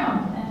into the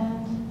ground.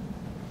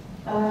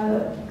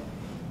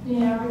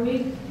 And every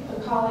week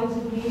colleagues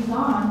would be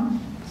gone.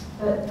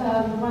 But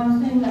the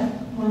one thing that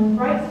one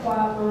bright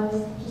spot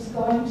was just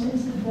going into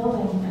the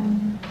building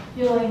and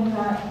feeling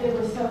that it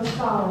was so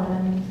solid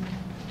and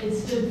it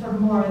stood for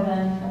more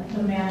than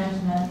the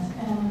management.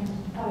 And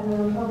I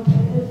really hope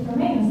that it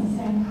remains the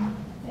same.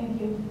 Thank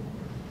you.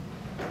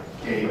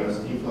 Okay,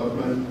 Steve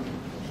Luckman,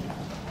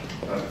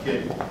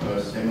 Kit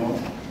Seymour.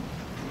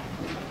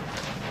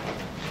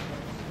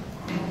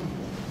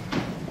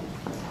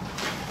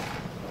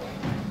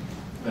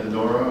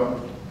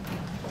 Vendora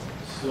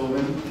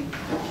Sylvan.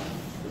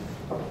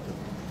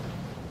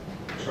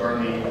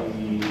 Charlie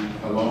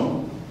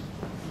Alone.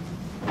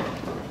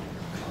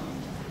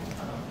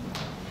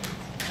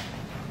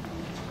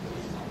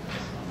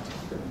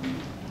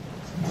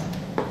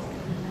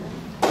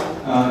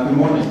 Good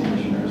morning,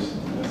 Commissioners.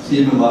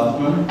 Stephen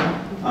Luftman.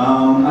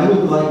 I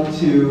would like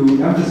to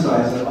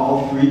emphasize that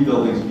all three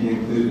buildings be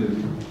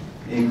included,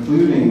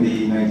 including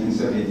the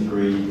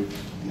 1973,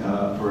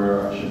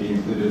 should be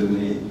included in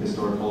the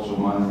Historic Cultural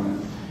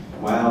Monument.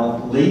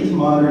 While late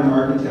modern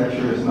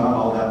architecture is not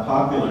all that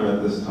popular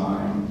at this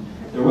time,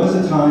 there was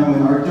a time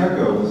when Art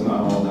Deco was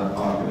not all that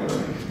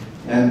popular.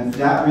 And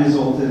that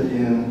resulted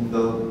in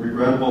the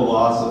regrettable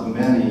loss of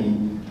many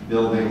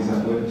buildings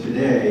that would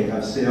today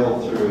have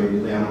sailed through a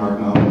landmark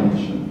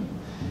nomination.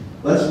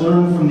 Let's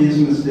learn from these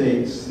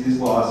mistakes, these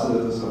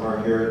losses of our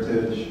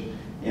heritage,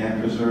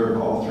 and preserve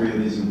all three of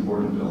these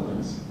important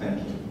buildings. Thank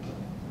you.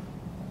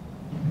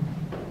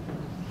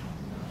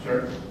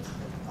 Sure.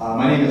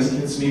 My name is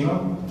Kit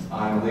Smemo.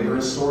 I'm a labor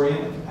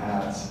historian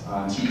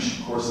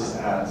teach courses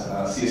at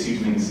CSU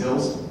Dominguez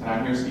Hills, and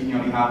I'm here speaking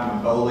on behalf of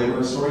my fellow labor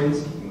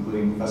historians,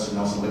 including Professor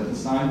Nelson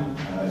Lichtenstein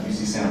at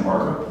UC Santa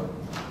Barbara.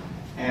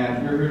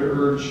 And we're here to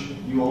urge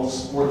you all to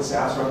support the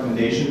staff's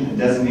recommendation and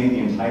designate the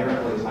entire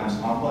LA Times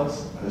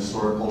complex a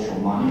historic cultural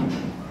monument.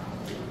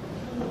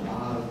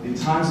 The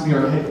Times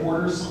near our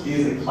headquarters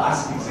is a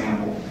classic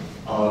example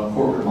of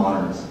corporate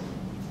modernism,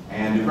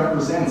 and it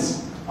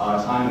represents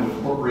a time in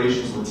which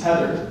corporations were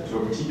tethered to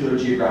a particular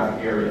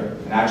geographic area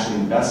and actually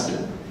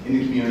invested in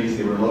the communities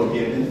they were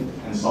located in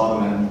and saw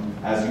them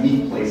as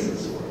unique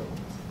places.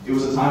 It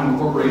was a time when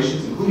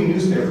corporations, including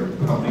newspaper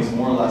companies,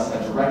 more or less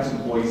had direct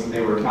employees that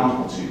they were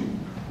accountable to,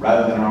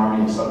 rather than an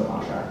army of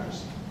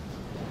subcontractors.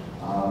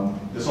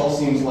 This all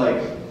seems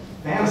like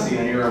fantasy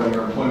in an era when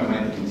your employment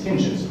might be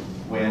contingent,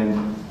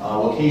 when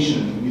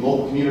location,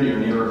 local community, are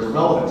near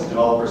irrelevant to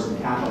developers and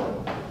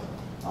capital.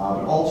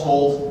 But all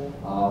told,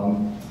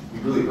 we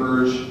really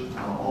urge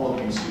all of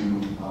you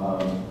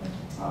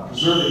to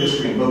preserve the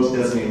history and vote to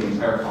designate the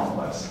entire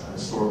complex a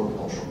historical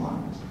cultural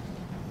monument.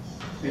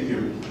 Thank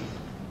you.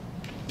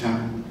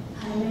 Yeah.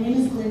 Hi, my name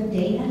is Liv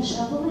Dana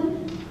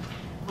Shovelin.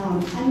 I'm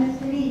a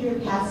 30-year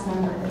past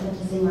member of the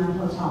Disneyland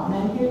Hotel, and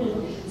I'm here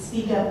to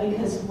speak up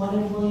because one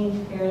of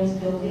William Pereira's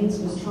buildings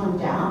was torn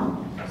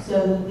down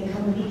so that the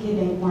company could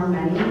make more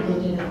money. They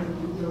did it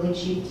really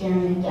cheap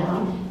tearing it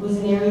down. It was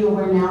an area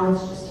where now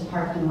it's just a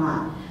parking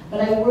lot.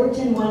 But I worked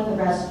in one of the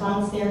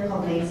restaurants there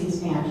called Macy's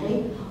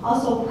Pantry.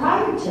 Also,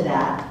 prior to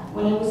that,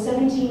 when I was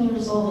 17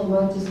 years old and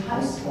worked at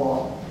high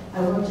school, I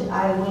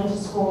went to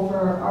school for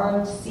our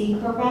ROTC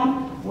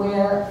program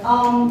where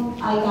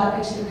I got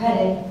extra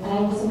credit, and I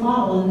was a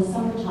model in the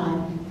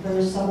summertime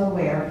for summer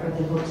wear for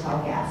the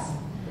hotel guests.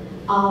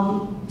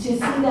 To see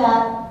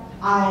that,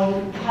 I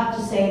have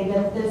to say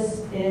that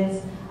this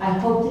is, I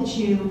hope that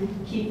you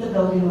keep the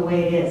building the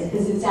way it is,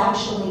 because it's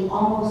actually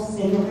almost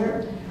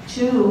similar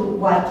to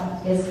what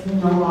is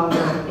no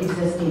longer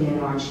existing in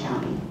Orange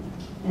County.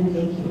 And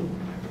thank you.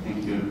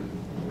 Thank you.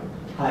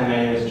 Hi, my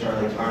name is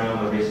Charlie Tarno.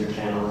 I'm a research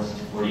analyst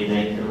for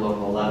Unite Your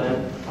Local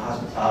 11, the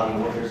Hospitality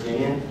Workers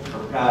Union.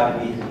 We're proud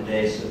to be here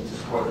today to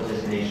support the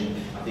designation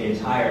of the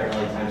entire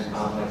LA Times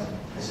complex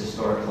as a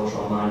historic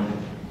cultural monument.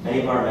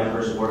 Many of our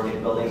members work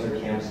at buildings or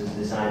campuses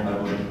designed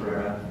by William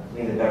Pereira,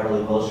 including the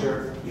Beverly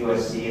Wilshire,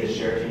 USC, the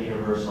Sheraton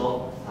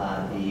Universal,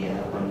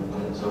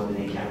 when it was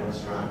opening the Camp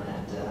Restaurant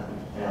at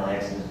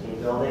LAX in the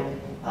Team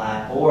Building,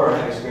 or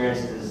have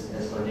experienced,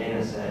 as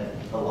Lordana said,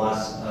 the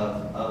loss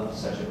of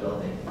such a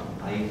building.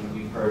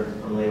 We've heard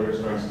from labor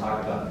historians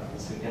talk about the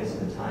significance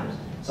of the times.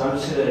 So I'm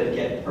just going to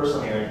get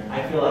personal here, and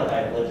I feel like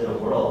I've lived in a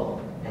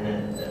world and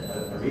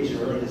a region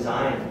really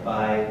designed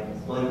by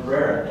William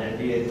Pereira, and it'd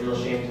be a real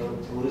shame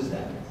to lose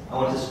that. I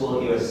went to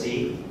school at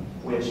USC,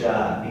 which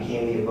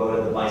became the abode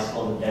of the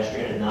bicycle and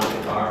pedestrian and not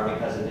the car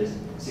because of its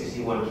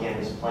 61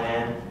 campus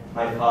plan.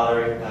 My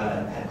father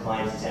had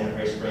clients at Santa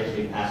Fe Springs.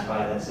 We passed by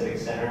that civic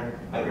center.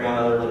 My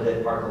grandmother lived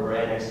at Park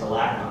Bray next to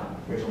LACMA,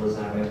 original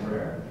design by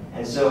Pereira.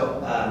 And so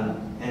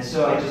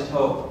I just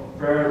hope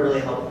Pereira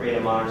really helped create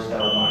a modern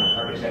style of modern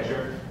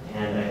architecture,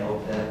 and I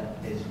hope that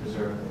it's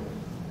preserved.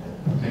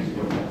 Thank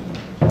you.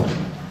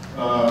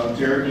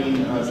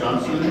 Geraldine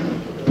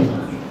Johnson.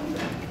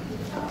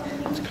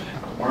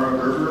 Mara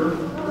Gerber.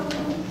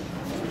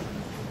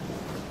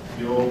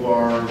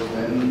 Yobar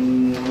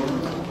Lenor.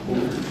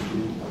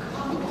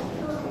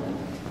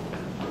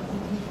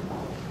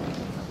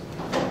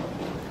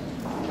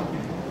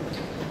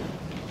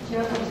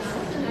 Geraldine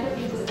Johnson, I don't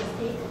need to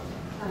speak.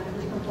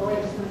 Before I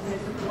just want to say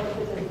support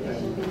the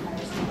dedication of the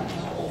entire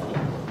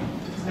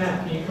complex. Matt,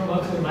 can you come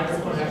up to the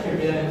microphone after you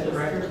read that into the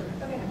record?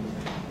 Okay.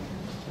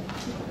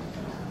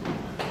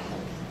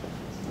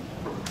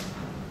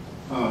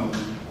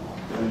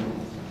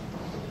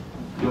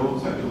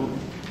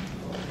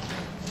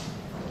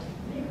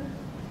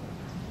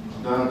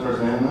 Donna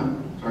Tarzan.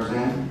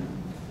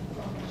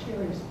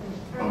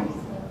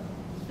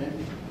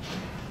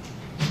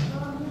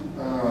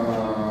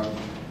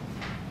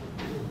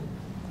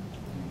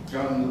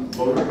 John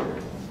Lorick.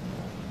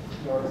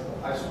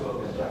 I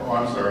spoke. Oh,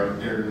 I'm sorry.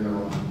 They're in the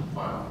wrong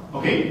file.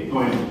 Okay, go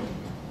ahead.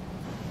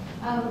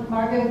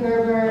 Margot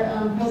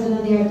Gerber, president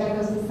of the Art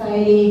Deco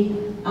Society,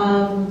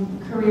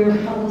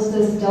 career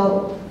publicist,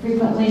 dealt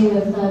frequently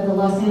with the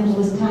Los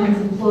Angeles Times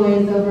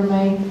employees over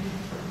my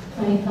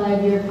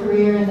 25-year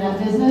career in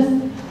that business.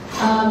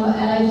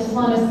 And I just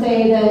want to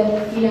say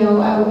that,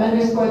 I would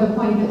underscore the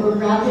point that we're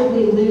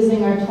rapidly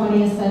losing our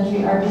 20th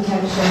century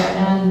architecture,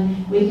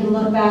 and we can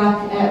look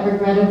back at,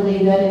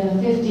 regrettably, that in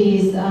the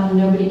 50s,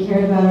 nobody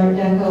cared about Art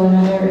Deco and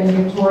other and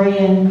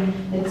Victorian,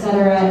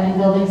 etc., and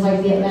buildings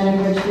like the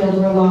Atlantic Richfield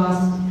were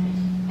lost.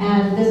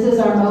 And this is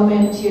our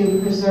moment to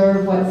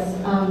preserve what's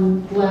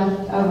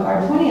left of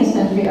our 20th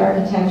century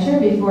architecture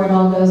before it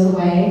all goes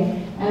away.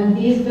 And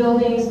these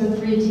buildings, the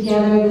three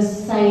together,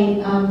 this site,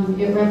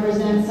 it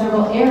represents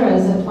several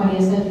eras of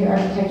 20th century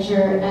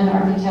architecture and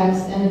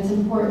architects, and it's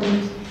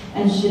important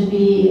and should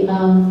be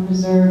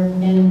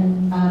preserved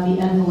in the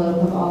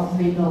envelope of all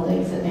three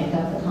buildings that make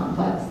up the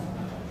complex.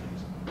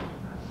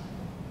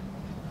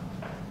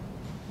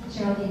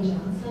 Geraldine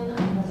Johnson,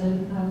 I'm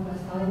president of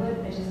West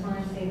Hollywood. I just want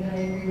to say that I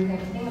agree with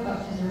everything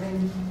about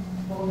preserving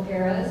both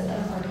eras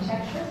of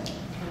architecture,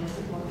 and I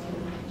support the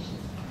dedication.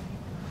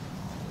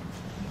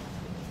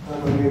 My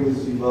name is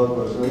Yuval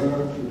Barzona,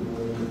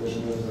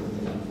 commissioners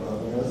and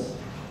partners.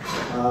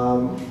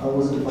 I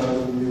was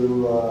invited to you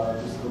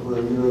just over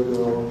a year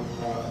ago,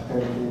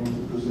 attempting to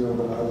preserve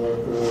another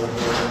building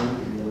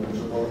in the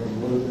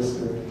Metropolitan Water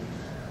District.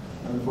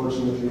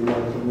 Unfortunately,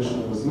 one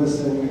commissioner was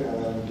missing,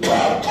 and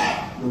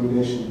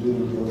nomination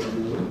didn't go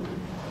through.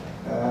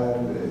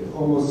 And it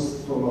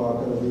almost from a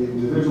kind of the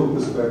individual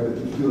perspective,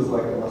 it feels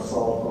like an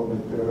assault on the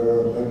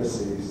Pereira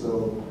legacy.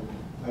 So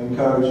I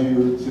encourage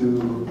you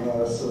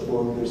to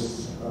support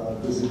this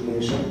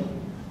designation.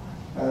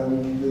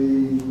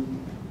 And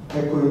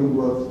echoing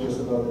what just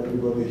about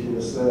everybody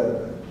here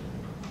said,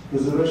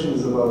 preservation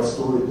is about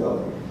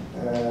storytelling.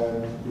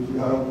 And if you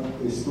have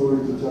a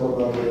story to tell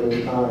about the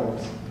early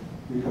times,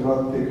 you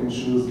cannot pick and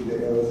choose the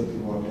eras that you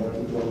want. You have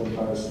to tell the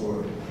entire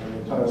story. And the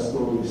entire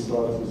story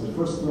starts with the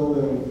first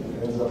building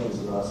and ends up with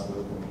the last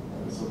building.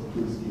 And so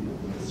please keep it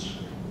in this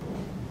shape.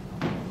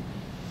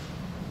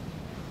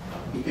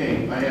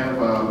 Okay, I have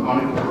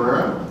Monica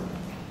Pereira,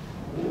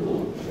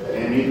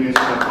 and Adrian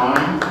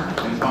Stefani,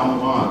 and Tom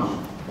Levon.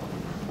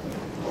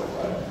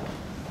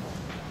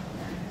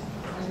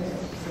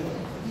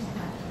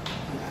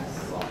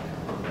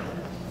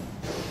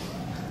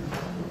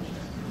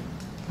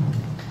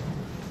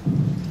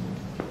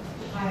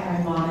 Hi,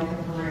 I'm Monica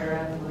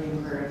Pereira, William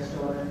Pereira's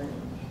daughter.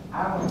 I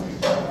want to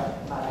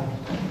start by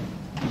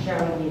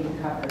showing you the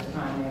cover of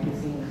Time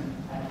magazine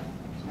of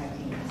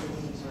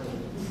 1963.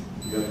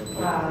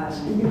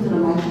 Can you use it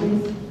on my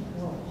please?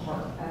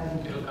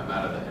 It'll come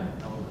out of the head.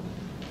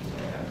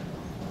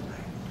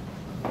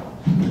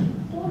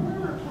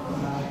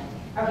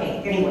 Okay,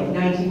 anyway,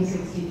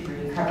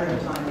 1963, cover of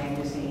Time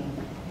magazine.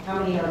 How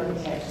many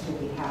architects do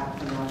we have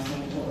from Los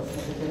Angeles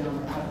that have been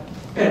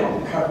on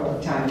the cover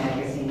of Time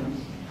magazine?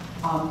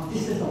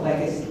 This is a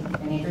legacy,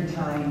 and every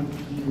time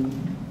you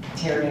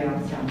tear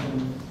down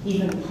something,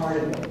 even part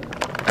of it,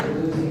 you're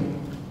losing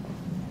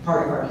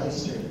part of our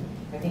history.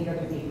 I think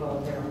other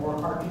people that are more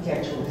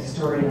architectural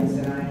historians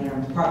than I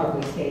am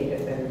probably state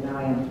it better than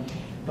I am.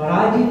 But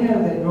I do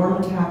know that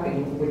Norman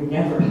Tapping would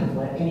never have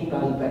let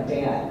anybody but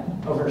Dad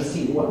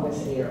oversee what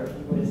was there.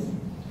 He was,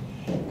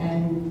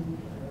 and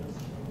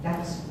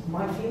that's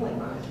my feeling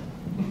on it.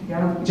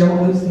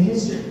 Don't lose the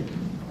history.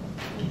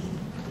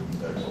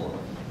 Excellent.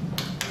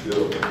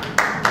 Good.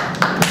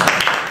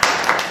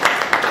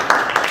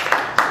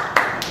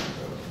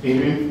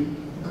 Adrian?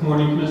 Good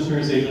morning,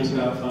 Commissioners. Adrian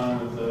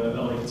Scott with the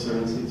LA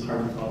Conservancy. It's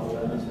hard to follow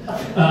that.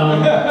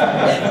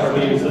 For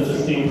being such a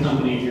esteemed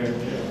company here.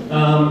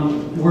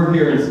 We're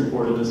here in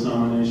support of this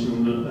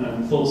nomination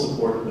and full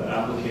support of the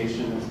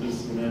application that's been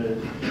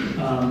submitted.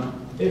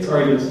 It's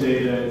already been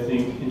stated, I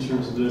think, in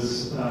terms of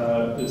this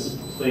this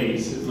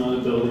place, it's not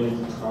a building,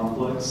 it's a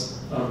complex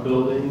of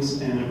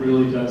buildings, and it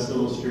really does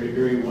illustrate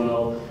very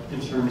well in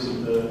terms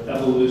of the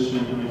evolution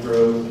and the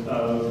growth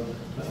of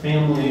a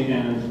family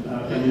and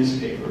a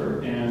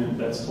newspaper, and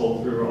that's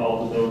told through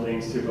all the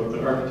buildings, through both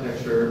the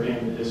architecture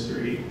and the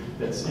history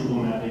that's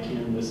emblematic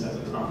in this as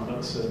a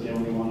complex. So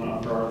again, we want to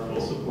offer our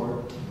full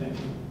support. Thank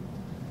you.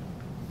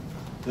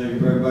 Thank you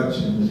very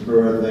much, Ms.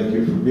 Pereira. Thank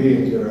you for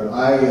being here.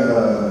 I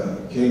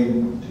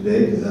came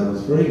today because I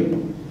was free.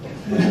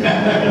 And,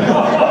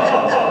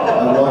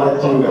 I wanted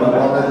to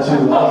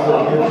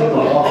also give them a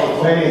Walk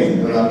of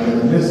Fame, but I'm going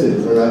to miss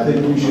it. But I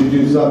think we should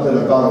do something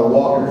about a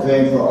Walk of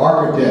Fame for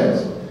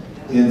architects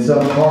in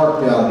some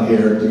park down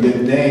here to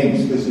get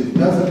names, because it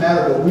doesn't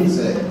matter what we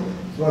say.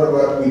 It's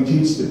what we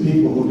teach the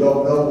people who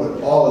don't know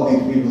what all of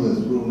these people in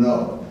this room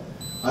know.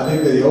 I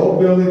think that the old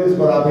building is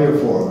what I'm here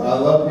for. I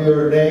love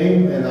your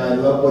name and I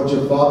love what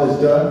your father's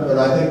done, but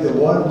I think the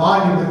one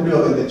monument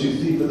building that you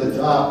see from the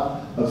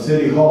top of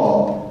City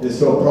Hall is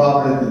so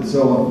prominent and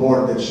so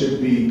important that should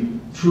be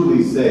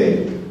truly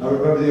saved. I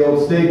remember the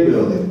old State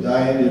Building.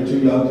 Diane, you're too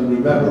young to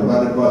remember,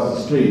 right across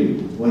the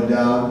street. Went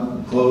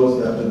down,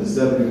 closed after the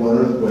 71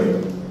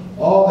 earthquake.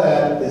 All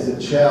that is a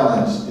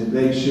challenge to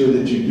make sure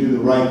that you do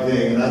the right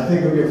thing. And I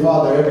think of your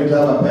father every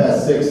time I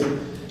pass 6th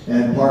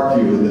and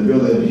Parkview in the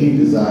building that he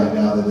designed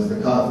now that is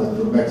the consulate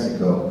from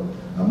Mexico.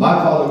 My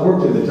father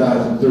worked at the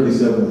Times from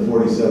 37 to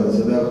 47,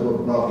 so that was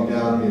what brought me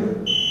down here.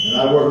 And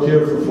I worked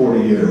here for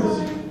 40 years.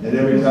 And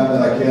every time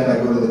that I can, I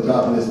go to the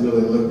top of this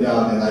building, look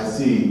down, and I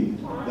see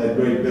that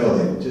great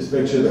building. Just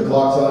make sure the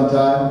clock's on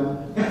time.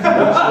 Make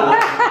sure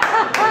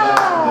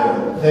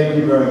thank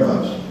you very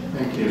much.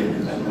 Thank you.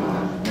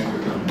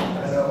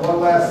 And one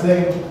last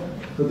thing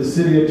for the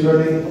city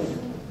attorney.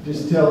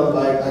 Just tell him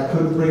I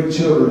couldn't bring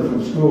children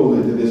from school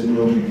into this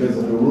room because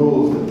of the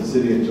rules that the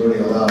city attorney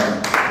allows.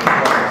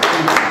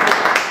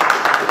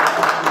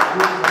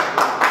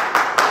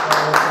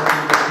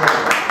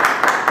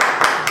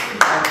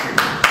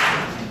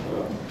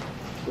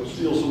 Go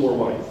steal some more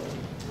money.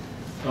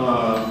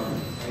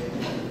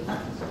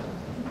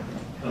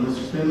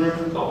 Mr. Spindler?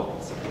 No.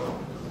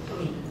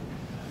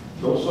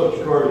 No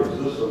such card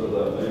exists under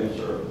that name,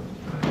 sir.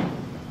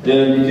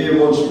 And you gave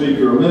one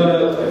speaker a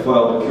minute. I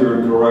filed a cure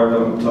and correct.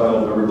 I'm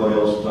entitled, everybody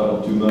else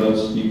entitled 2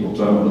 minutes. Equal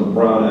time under the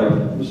Brown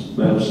Act. This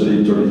man, the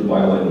city attorney's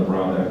violating the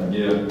Brown Act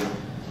again.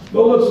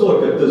 But let's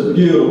look at this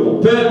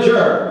beautiful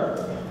picture.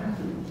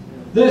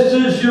 This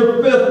is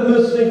your 5th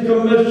missing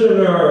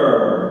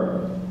commissioner.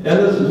 And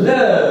this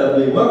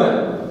lovely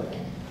woman.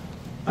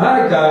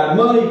 I got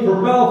money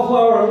for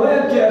Bellflower in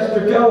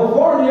Lancaster,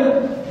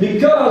 California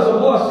because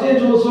of Los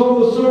Angeles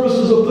Homeless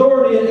Services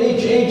Authority and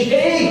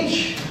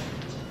HHH.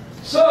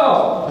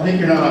 So, vote. I think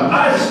you're not on.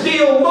 I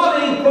steal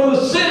money from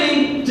the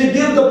city to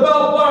give the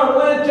Bellflower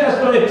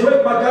Lancaster and I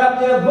trade my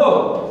goddamn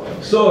vote.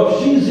 So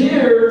if she's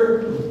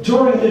here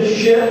touring this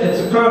shit,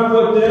 it's a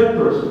conflict of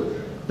interest.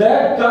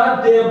 That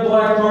goddamn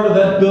black part of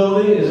that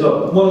building is one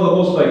of the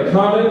most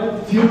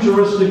iconic,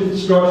 futuristic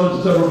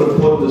structures that's ever been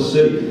put in the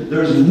city.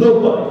 There's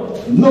nobody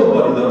that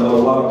will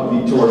allow it to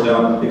be torn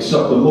down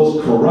except the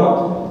most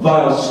corrupt,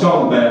 vile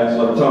scumbags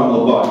like Tom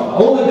LaBonte.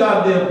 Only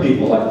goddamn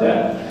people like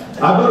that.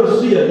 I better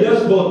see a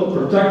yes vote to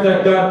protect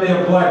that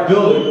goddamn black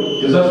building,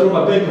 because that's where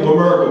my Bank of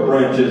America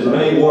branch is, and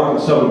I ain't walking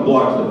 7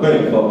 blocks to the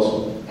bank, folks.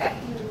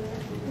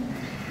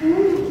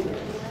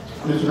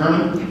 Mr.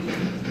 Herman?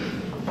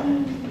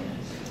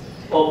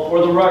 Well, for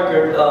the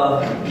record,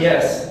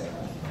 yes,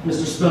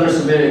 Mr. Spooner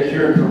submitted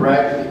cure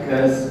correct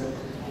because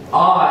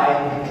I,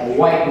 a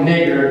white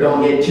nigger,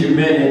 don't get 2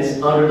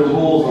 minutes under the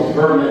rules of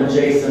Berman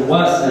Jason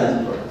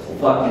Wesson,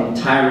 fucking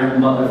tyrant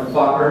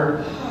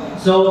motherfucker.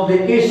 So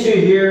the issue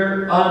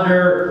here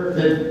under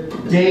the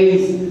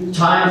day's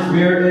Times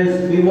Mirror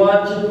is we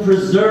want to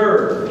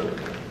preserve.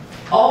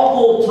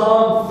 Uncle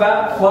Tom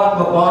Fat Fuck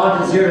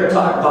LaBonte is here to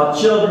talk about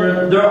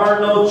children. There are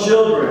no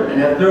children. And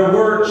if there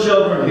were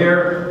children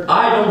here,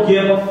 I don't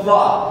give a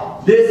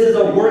fuck. This is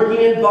a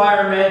working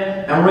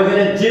environment, and we're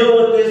going to deal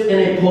with this in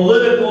a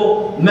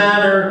political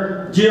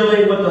manner,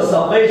 dealing with the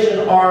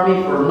Salvation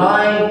Army for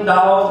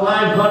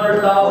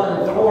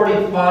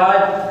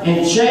 $900,045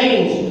 and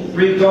change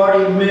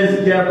regarding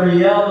Ms.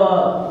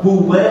 Gabriela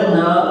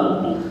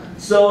Buena.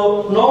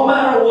 So no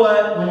matter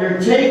what, when you're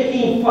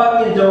taking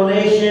fucking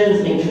donations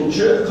and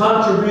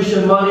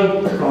contribution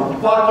money from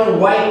fucking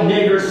white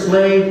nigger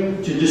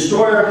slave to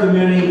destroy our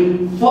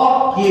community,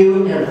 fuck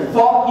you and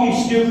fuck you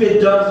stupid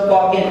dumb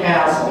fucking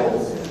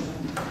assholes.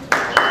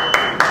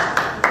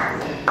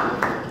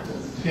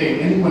 Okay,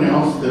 anyone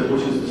else that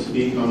wishes to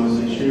speak on this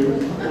issue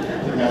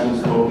that hasn't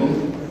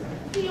spoken,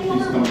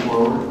 please come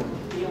forward.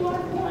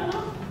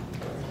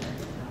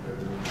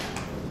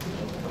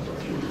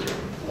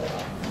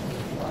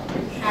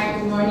 Hi,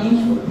 good morning.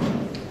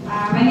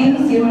 My name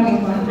is Irma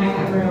Lincoln. I'm a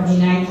Peril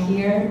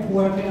here,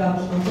 worker of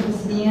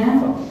Tarzian.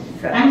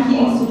 I'm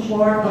here in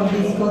support of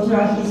this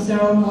cultural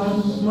historical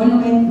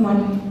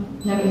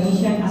monument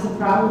nomination as a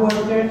proud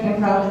worker and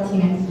proud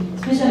Latina,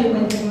 especially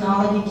when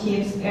technology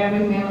keeps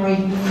every memory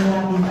being a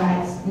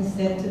device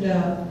instead to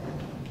the,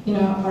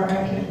 our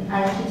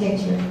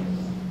architecture.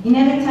 In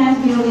other times,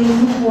 building is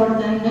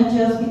important not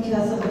just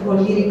because of the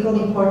political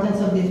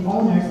importance of the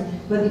owners,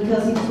 but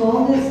because it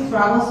told the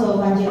struggles of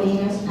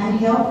Angelinos and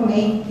helped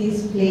make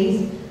this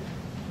place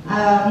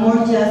a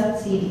more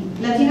just city.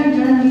 Latino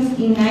journalists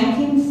in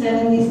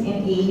 1970s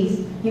and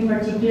 80s, in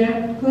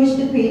particular, pushed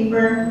the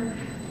paper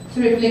to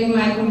reflect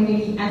my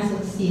community and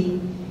succeed.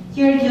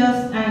 Here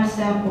just an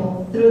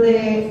example. Through the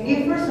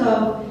efforts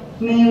of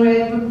main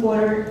red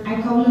reporter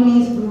and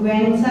columnist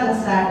Ruben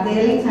Salazar, the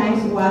LA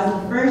Times was the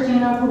first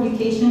general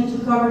publication to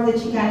cover the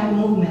Chicano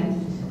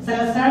movement.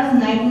 Salazar's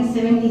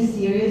 1970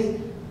 series,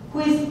 Who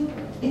is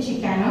a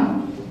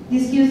Chicano,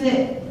 discussed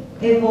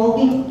the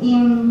evolving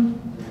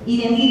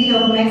identity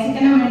of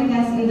Mexican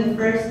Americans in the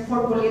first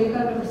for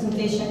political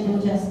representation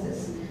and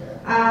justice.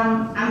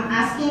 I'm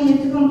asking you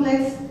to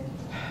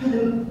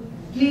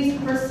please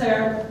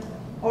preserve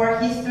our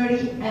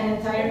history and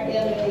entire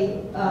LA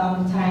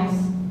Times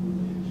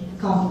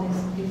complex,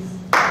 please.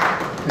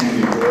 Thank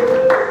you.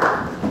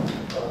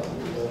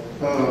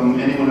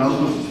 Anyone else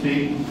wants to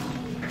speak?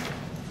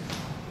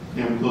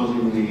 Yeah, I'm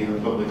closing the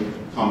public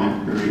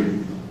comment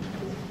period.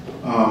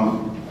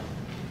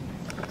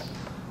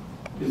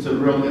 It's a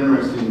real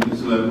interesting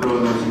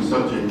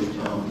subject.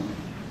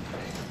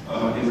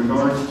 In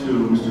regards to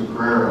Mr.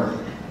 Pereira,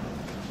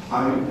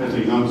 I, as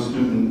a young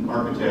student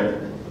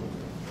architect,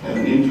 had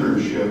an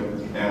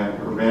internship at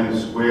Urbana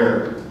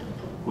Square,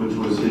 which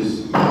was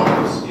his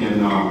office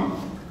in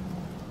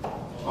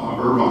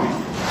Irvine,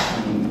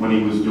 when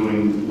he was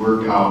doing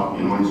work out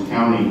in Orange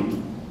County.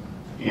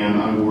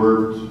 And I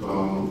worked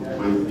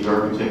with the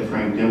architect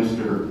Frank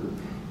Dempster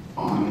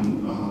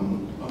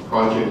on a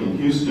project in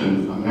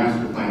Houston, a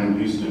master plan in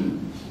Houston.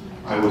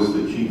 I was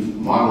the chief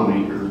model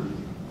maker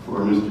for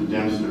Mr.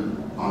 Dempster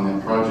on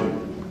that project.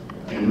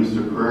 And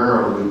Mr.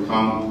 Pereira would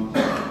come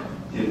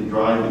and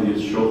drive in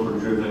his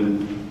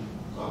chauffeur-driven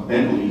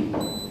Bentley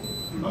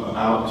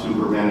out to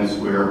Urbana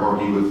Square, or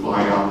he would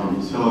fly out in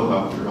his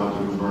helicopter out to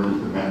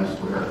Urbana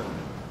Square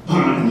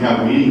and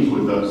have meetings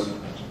with us,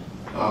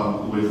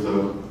 with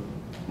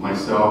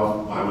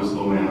myself. I was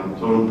low man on the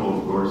totem pole,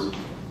 of course,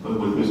 but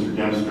with Mr.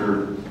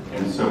 Dempster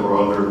and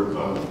several other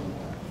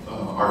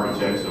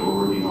architects that were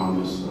working on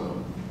this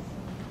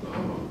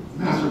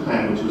master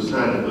plan, which was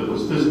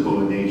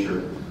physical in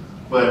nature.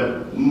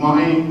 But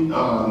my, I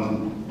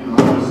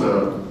was I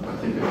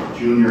think a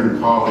junior in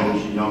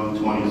college, a young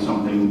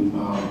 20-something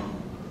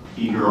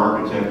eager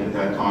architect at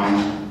that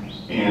time,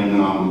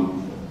 and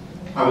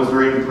I was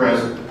very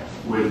impressed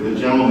with the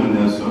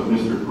gentlemanness of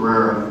Mr.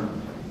 Pereira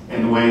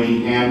and the way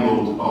he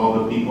handled all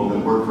the people that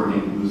worked for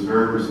him. He was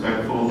very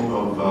respectful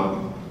of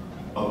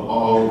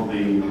all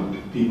the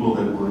people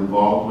that were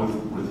involved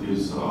with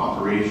his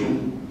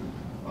operation.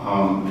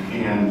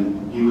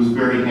 And he was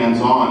very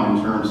hands-on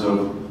in terms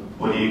of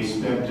what he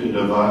expected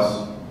of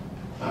us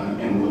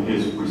and what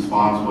his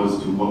response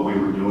was to what we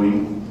were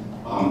doing.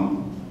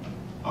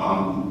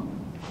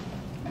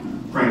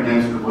 Frank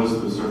Dempster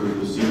was the sort of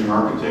the senior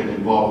architect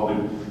involved,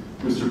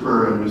 but Mr.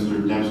 Pereira and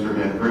Mr. Dempster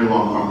had very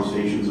long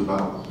conversations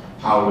about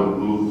how to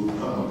move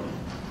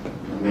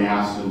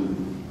mass and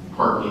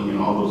parking and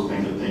all those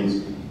kinds of things.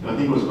 And I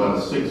think it was about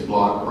a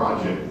 6-block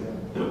project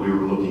that we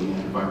were looking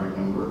at, if I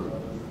remember.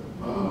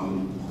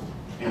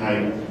 And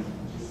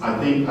I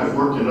think I've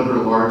worked in other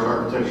large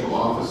architectural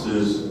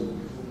offices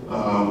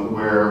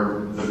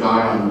where the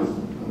guy on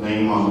the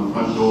name on the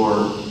front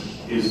door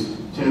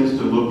tends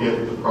to look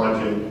at the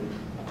project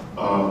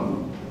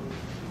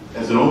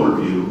as an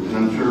overview, and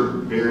I'm sure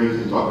Barry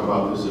can talk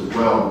about this as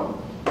well,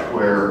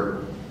 where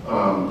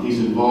he's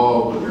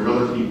involved, but there are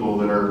other people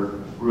that are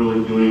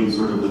really doing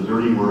sort of the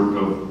dirty work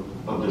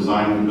of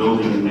designing the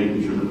building and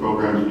making sure the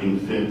program is being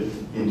fit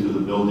into the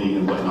building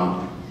and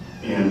whatnot.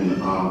 And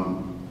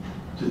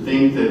to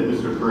think that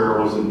Mr.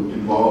 Pereira wasn't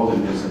involved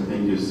in this, I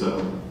think is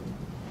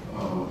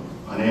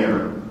an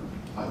error.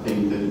 I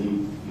think that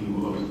he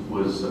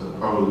was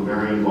probably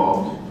very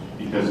involved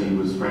because he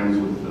was friends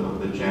with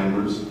the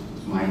Chandlers,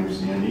 is my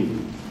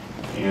understanding.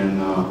 And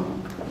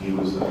he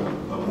was a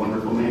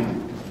wonderful man,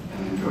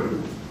 and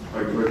I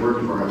enjoyed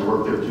working for him. I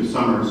worked there 2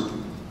 summers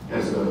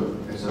as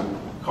a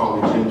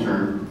college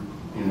intern,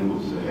 and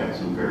I had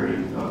some very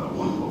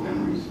wonderful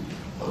memories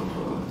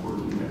of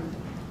working there.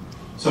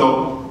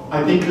 So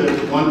I think that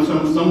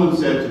someone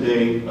said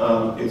today,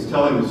 it's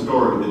telling the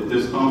story, that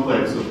this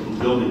complex of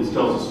buildings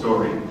tells a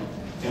story.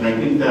 And I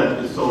think that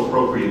is so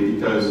appropriate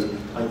because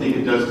I think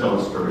it does tell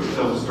a story. It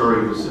tells a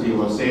story of the city of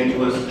Los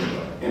Angeles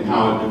and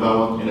how it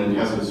developed, and it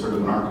has a sort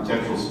of an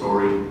architectural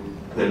story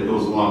that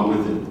goes along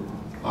with it.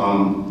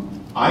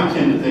 I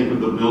tend to think of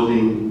the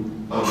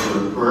building of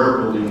the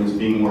Pereira building as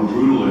being more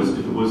brutalist.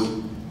 If it was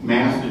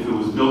massed, if it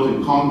was built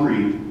in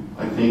concrete,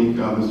 I think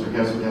Mr.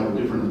 Hess would have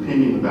a different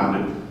opinion about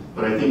it.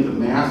 But I think the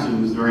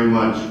massing is very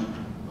much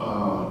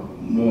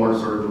more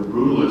sort of a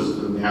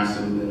brutalist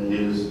massing than it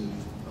is,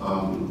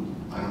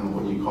 I don't know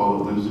what you call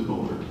it,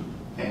 whimsical or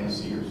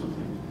fantasy or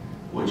something,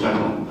 which I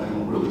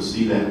don't really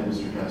see that,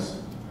 Mr. Hess.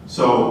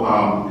 So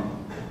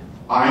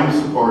I'm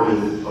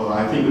supportive.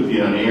 I think it would be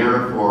an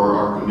error for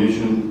our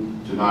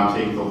commission to not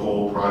take the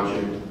whole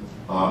project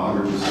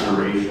under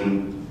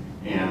consideration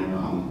and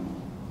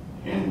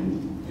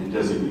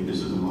designate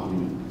this as a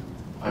monument.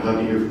 I'd like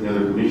to hear from the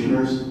other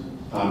commissioners.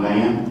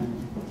 Diane?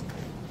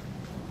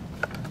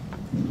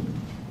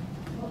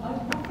 Well,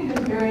 I think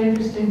it's very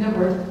interesting that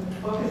we're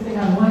focusing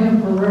on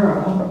William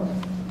Pereira,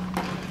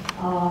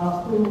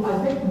 who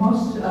I think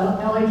most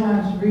LA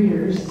Times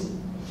readers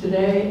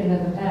today and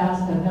in the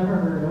past have never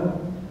heard of.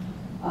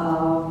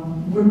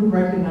 Wouldn't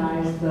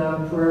recognize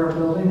the Pereira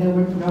building. They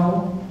wouldn't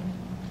know,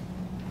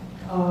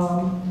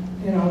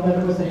 that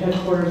it was the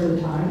headquarters of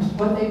the Times.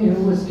 What they knew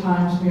was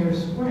Times Mirror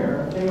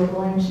Square. They were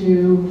going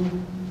to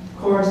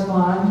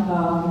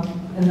correspond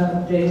in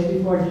the days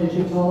before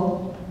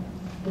digital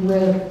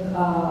with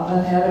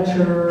an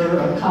editor,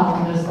 a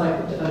columnist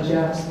like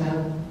Jack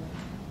Smith.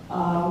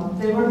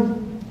 They would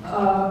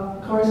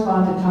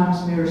correspond to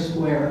Times Mirror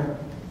Square.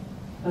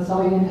 That's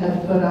all you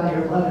had to put on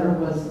your letter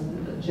was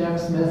Jack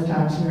Smith,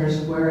 Times Mirror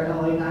Square,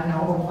 LA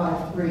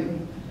 90053.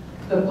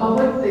 The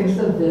public thinks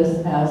of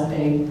this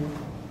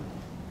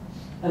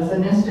as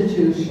an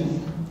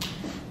institution,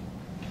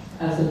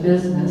 as a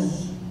business,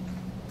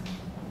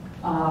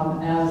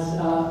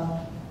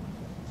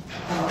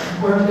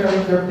 where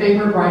their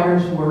favorite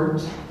writers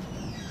worked.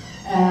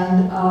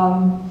 And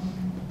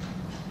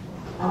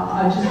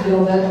I just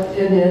feel that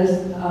it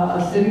is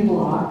a city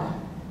block,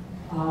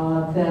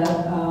 that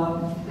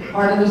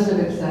part of the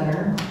Civic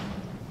Center,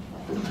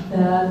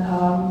 that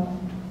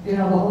the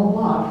whole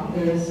block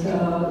is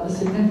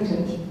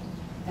significant,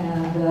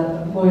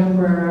 and William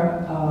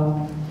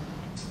Pereira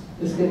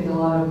is getting a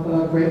lot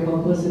of great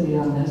publicity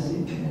on this.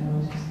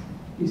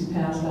 He's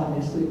passed,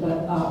 obviously,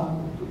 but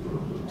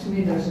to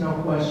me, there's no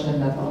question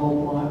that the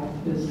whole block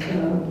is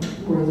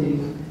worthy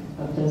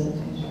of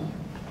designation.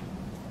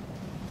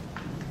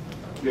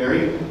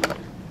 Barry?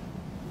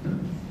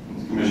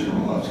 Commissioner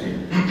Malofsky.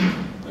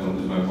 I don't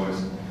lose my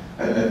voice.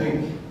 I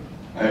think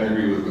I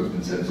agree with what's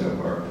been said so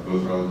far,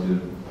 both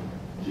relative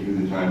to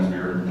the Times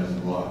Mirror as a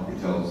block. It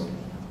tells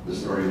the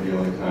story of the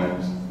LA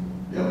Times.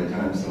 The LA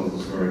Times tells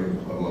the story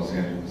of Los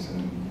Angeles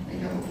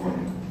and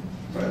California.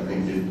 So I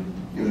think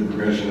the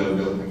progression of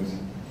buildings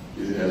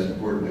is as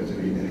important as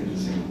any of the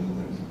single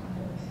buildings.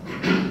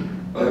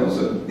 But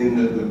also,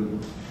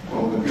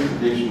 while the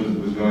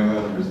presentation was going on,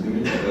 there was the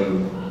image of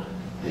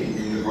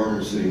the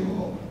former City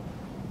Hall,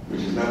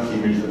 which is not the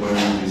image that one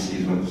usually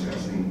sees when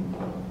discussing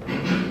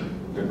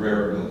the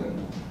Pereira building.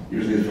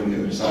 Usually it's from the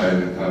other side,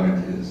 and the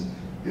comment is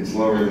it's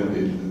lower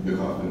than the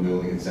Kaufman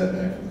building, it's set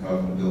back from the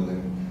Kaufman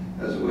building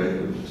as a way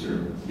of sort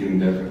of giving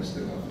deference to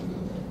the Kaufman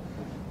building.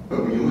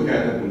 But when you look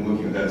at it, and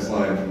looking at that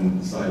slide from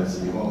the side of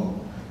City Hall,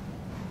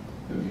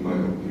 if you want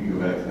to go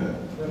back to that.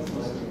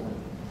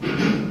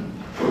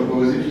 What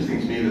was interesting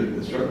to me,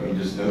 that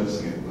you just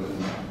noticing it, but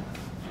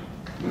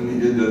when they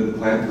did the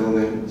plant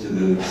building to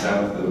the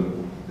south of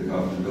the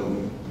conference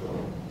building,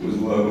 it was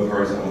below a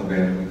horizontal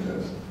band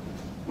windows.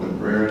 What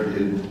Pereira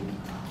did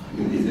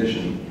in the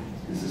addition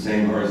is the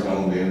same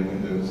horizontal band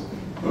windows,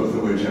 both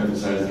of which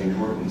emphasize the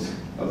importance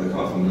of the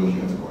coffin building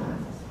in the corner.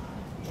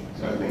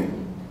 So I think,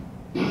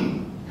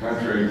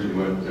 contrary to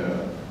what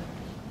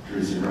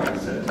Teresa and Ryan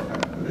said, I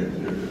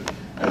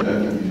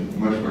think it's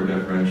much more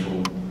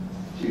deferential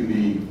to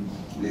the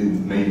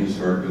main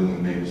historic building,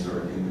 the main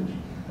historic image,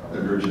 by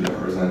virtue of the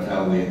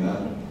horizontality and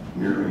not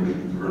mirroring the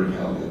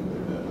verticality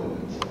of that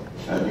building.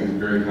 I think it's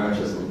very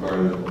consciously part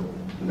of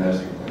the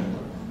master plan.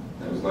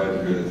 I was glad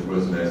to hear that there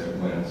was a master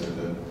plan, so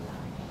that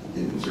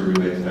it sort of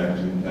relates back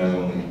to not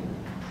only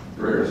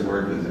Pereira's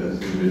work as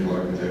individual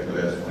architect, but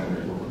as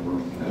planner.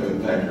 In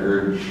fact,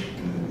 urge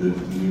the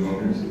new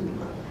owners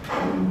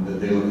that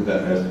they look at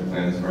that master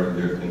plan as part of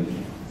their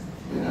thinking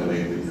and how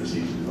they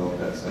proceed to develop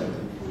that site.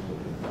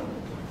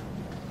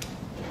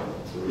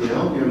 Yeah, do you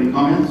have any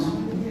comments?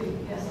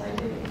 Yes, I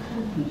do.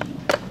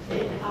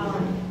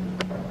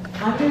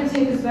 I'm going to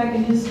take us back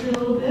in history a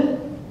little bit,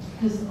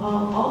 because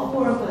all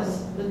four of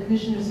us, the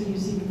commissioners who you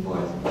see before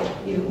us,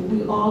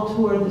 we all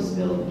toured this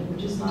building,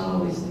 which is not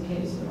always the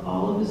case, but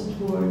all of us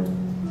toured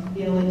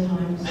the LA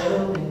Times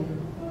building.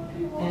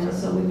 And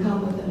so we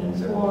come with an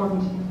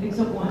informed,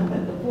 except one,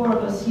 but the four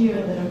of us here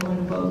that are going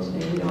to vote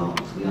today, we all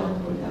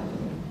toured that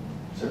building.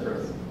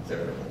 Separate.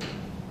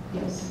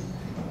 Yes.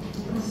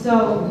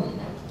 So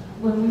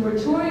when we were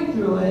touring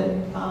through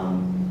it,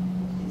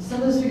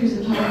 some of the speakers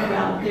are talking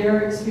about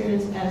their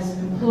experience as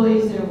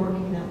employees that are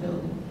working in that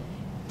building.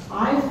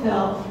 I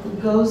felt the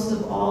ghosts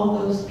of all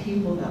those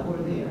people that were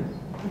there.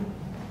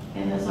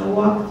 And as I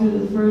walked through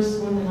the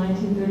first one, the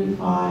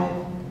 1935,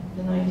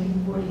 the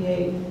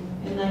 1948,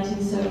 and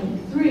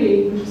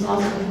 1973, which was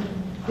also a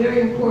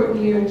very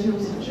important year in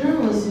terms of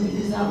journalism,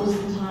 because that was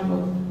the time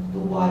of the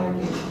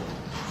Watergate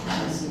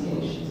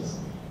investigations.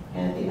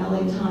 And the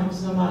LA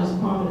Times, though not as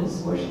prominent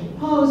as the Washington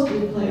Post,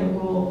 did play a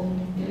role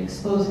in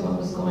exposing what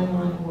was going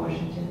on in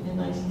Washington in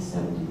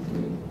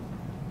 1973.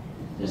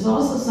 There's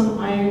also some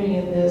irony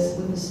in this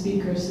with the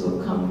speakers who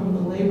have come from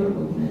the labor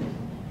movement,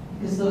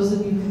 because those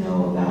of you who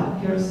know about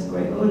Harrison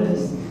Gray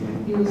Otis,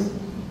 he was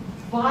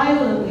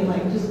violently,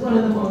 like, just one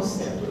of the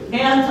most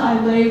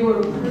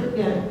anti-labor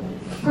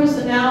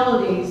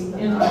personalities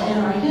in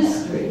our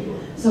history.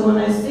 So when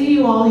I see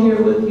you all here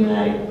with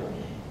Unite,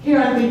 here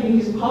I'm thinking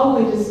he's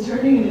probably just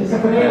turning in his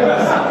grave.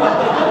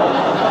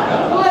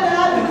 What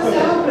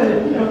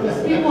happened? You know,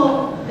 these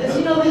people, as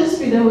you know the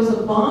history, there was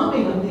a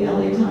bombing of the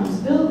LA Times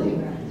building,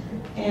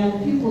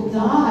 and people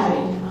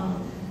died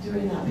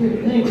during that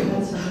period. Anyway,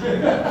 that's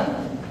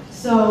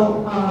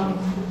so.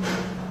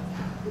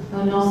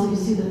 And also you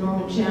see the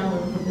Norman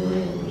Chandler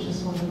Pavilion, which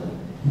is one of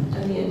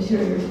and the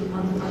interior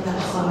on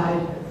that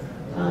side.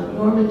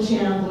 Norman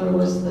Chandler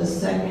was the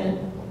second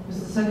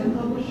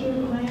publisher,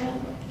 Diane?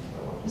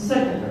 The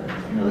second,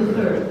 no, the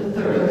third.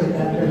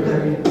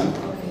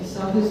 Okay, so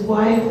his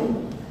wife,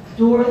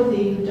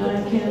 Dorothy, who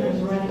Diane Cantor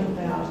is writing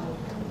about,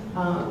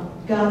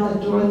 got the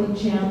Dorothy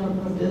Chandler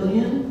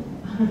Pavilion.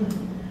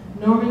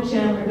 Norman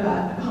Chandler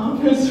got a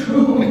conference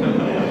room in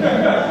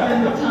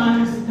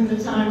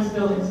the Times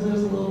building, so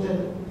there's a little bit of,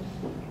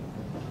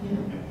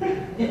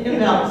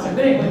 imbalance. But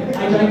anyway,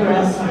 I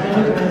digress.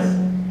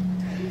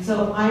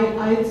 So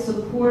I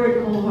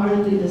support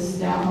wholeheartedly the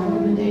staff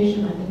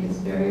recommendation. I think it's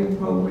very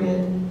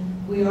appropriate.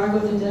 We are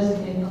going to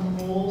designate the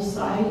whole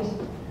site.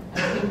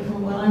 I think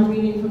from what I'm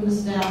reading from the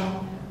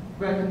staff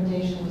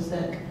recommendation was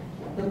that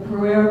the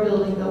Pereira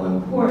building, though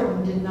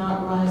important, did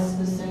not rise to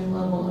the same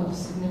level of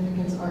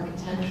significance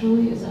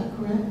architecturally. Is that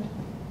correct?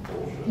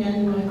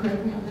 Ken, you want to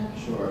correct me on that?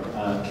 Sure.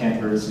 Ken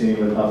Bernstein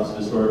with Office of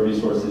Historic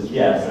Resources.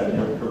 Yes, I think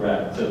you're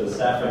correct. So the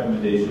staff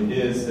recommendation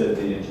is that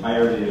the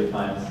entirety of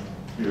Times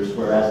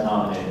Square as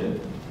nominated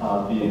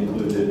be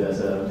included as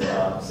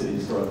a city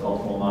historic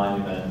cultural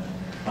monument.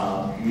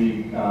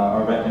 We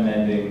are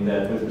recommending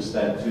that with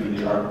respect to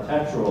the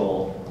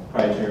architectural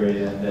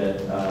criterion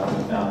that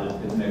we found it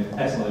is an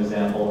excellent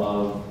example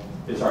of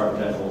its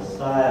architectural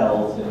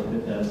styles,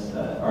 as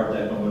Art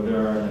Deco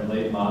modern and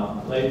late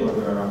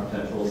modern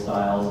architectural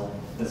styles,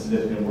 the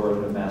significant work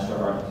of master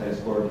architects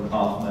Gordon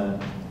Kaufman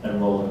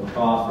and Roland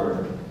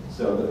Crawford.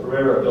 So the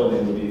Pereira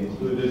building will be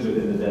included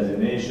within the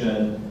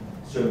designation,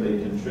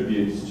 certainly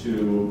contributes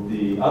to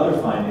the other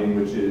finding,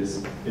 which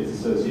is its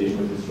association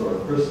with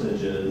historic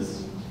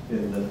personages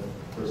in the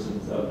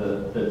persons of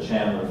the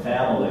Chandler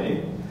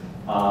family.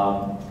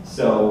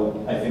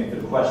 So I think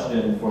the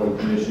question for the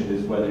commission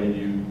is whether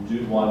you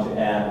do want to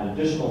add an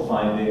additional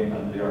finding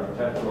under the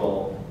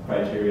architectural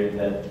criterion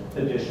that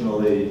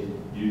additionally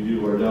you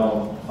do or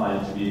don't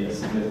find to be a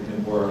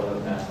significant work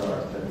of master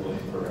architect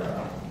William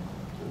Pereira.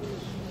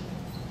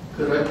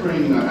 Could I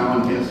bring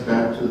Alan Hess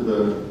back to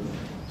the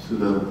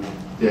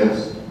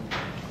desk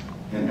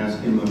and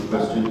ask him a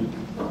question?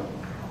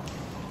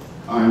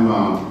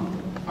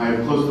 I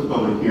have closed the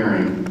public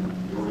hearing.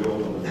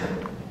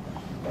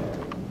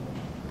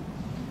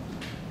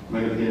 Am I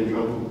going to get in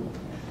trouble?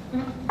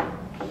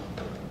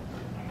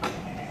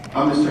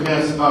 Mr.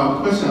 Hess, the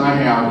question I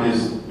have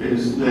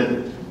is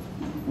that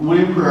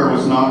William Pereira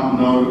was not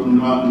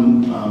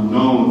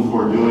known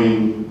for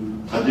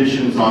doing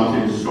additions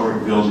onto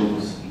historic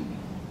buildings.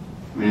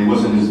 I mean, it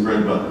wasn't his bread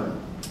and butter.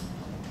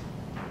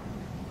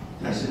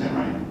 Did I say that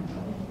right?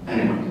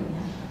 Anyway.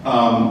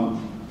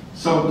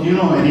 So do you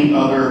know any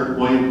other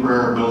William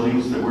Pereira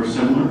buildings that were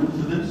similar to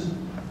this?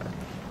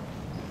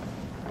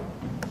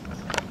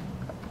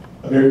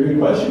 A very good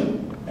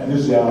question. And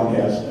this is Alan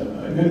Hess.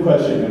 A good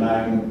question, and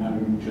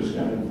I'm just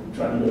kind of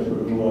trying to go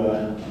through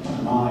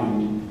my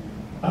mind.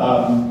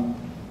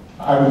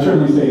 I would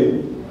certainly say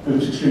it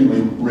was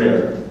extremely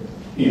rare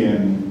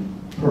in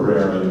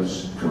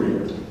Pereira's career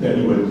that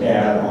he would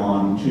add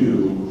on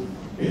to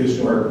a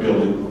historic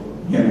building.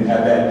 And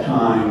at that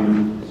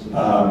time,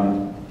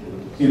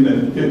 in the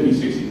 50s,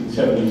 60s, and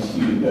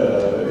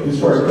 70s,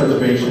 historic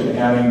preservation,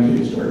 adding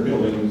to historic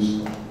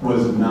buildings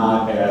was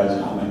not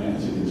as common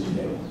as it is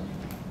today.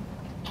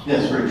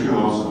 Yes, very true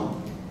also.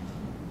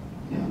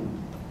 Yeah.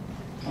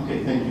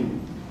 Okay, thank you.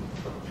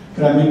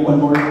 Can I make one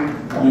more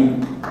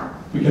point?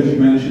 Because you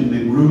mentioned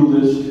the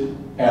brutalist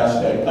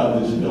aspect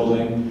of this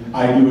building.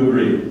 I do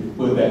agree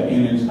with that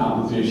in its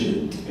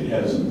composition. It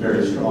has some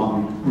very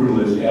strong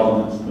brutalist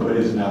elements, though it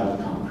is not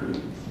the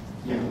concrete.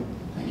 Yeah,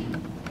 thank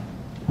you.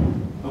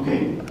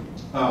 Okay.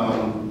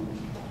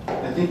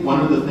 I think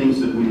one of the things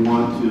that we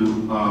want to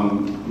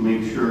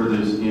make sure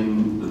that's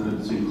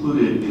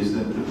included is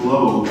that the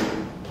globe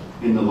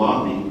in the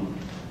lobby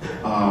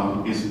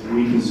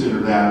we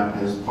consider that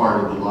as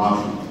part of the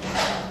lobby.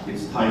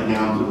 It's tied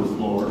down to the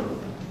floor.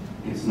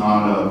 It's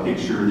not a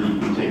picture that you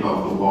can take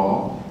off the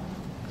wall.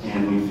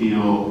 And we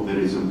feel that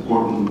it's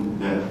important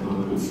that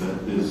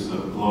this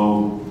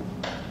globe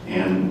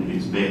and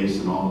its base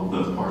and all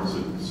of the parts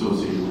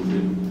associated with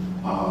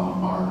it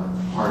are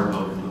part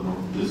of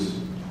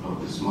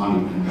this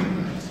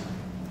monument.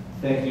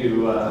 Thank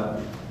you,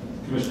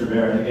 Commissioner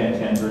Barrett, and again,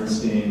 Ken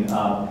Bernstein.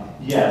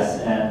 Yes,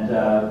 and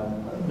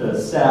the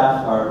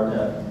staff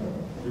are,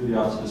 through the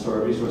Office of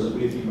Historic Resources,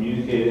 we've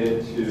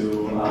communicated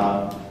to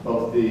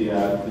both the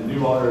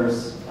new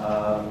owners,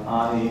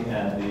 Ani,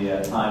 and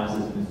the Times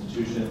as an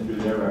institution through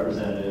their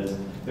representatives,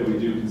 that we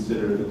do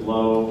consider the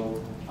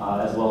globe,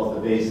 as well as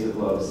the base the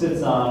globe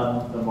sits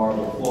on, the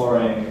marble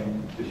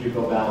flooring, the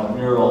Hugo Ballard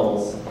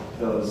murals,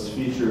 those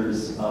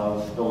features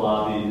of the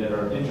lobby that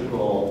are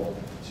integral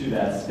to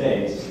that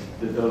space,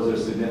 that those are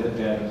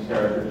significant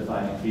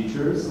character-defining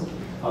features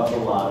of the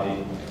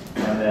lobby,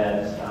 and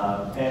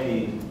that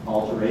any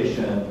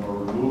alteration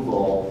or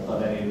removal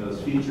of any of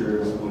those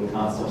features would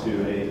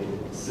constitute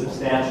a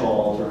substantial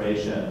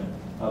alteration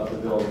of the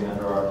building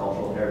under our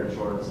Cultural Heritage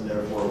Ordinance, and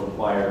therefore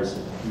requires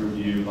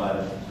review by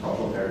the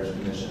Cultural Heritage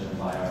Commission and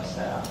by our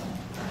staff.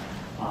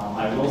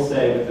 I will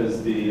say,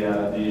 because the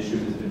issue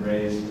has been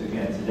raised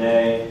again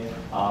today,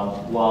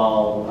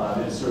 while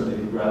it is certainly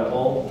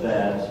regrettable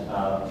that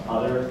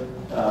other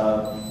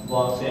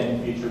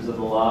long-standing features of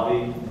the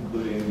lobby,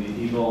 including the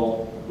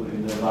eagle,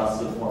 including the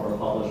busts of former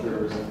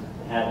publishers,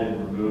 had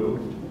been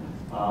removed,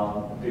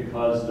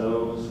 because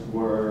those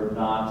were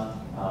not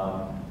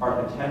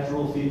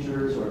architectural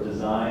features or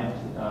designed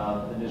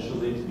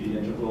initially to be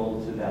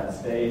integral to that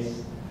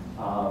space.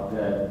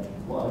 That,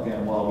 well,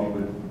 again, while we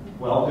would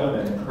welcome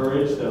and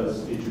encourage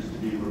those features to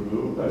be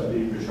removed, or to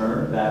be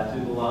returned back to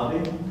the lobby,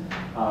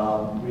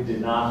 we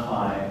did not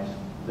find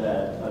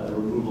that the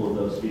removal of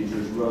those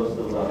features rose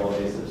to the level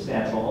of a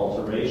substantial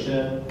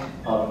alteration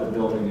of the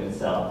building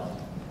itself.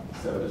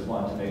 So I just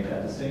wanted to make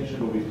that distinction,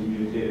 but we've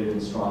communicated in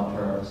strong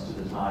terms to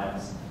the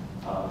Times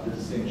the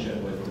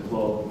distinction with the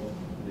globe,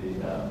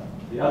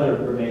 the other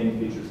remaining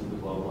features of the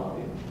globe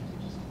lobby.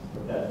 Just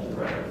put that to the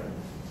record.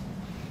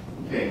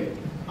 Okay.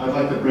 I'd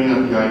like to bring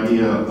up the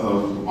idea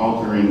of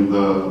altering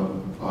the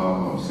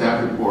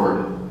staff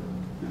report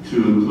to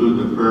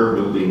include the Prayer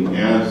Building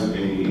as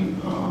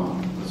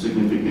a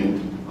significant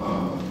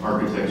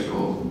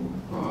architectural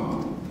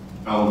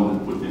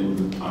element within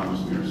the Times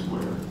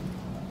Square.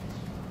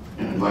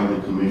 And I'd like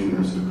the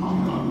commissioners to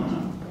comment on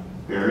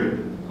that. Barry?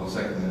 I'll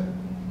second that.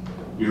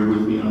 You're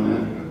with me on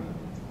that?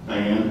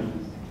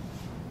 Diane?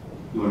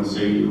 You want to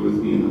say you're with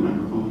me in the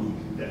microphone?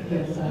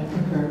 Yes, I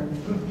concur.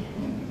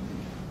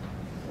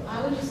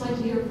 I would just like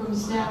to hear from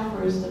staff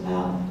first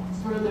about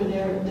further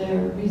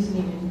their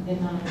reasoning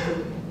in not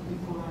including it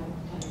before I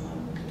tell you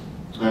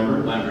about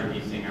it. Lambert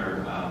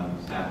Easinger,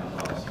 staff of the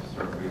Office of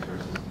Historic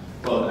Resources.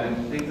 Well, I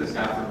think the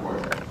staff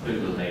report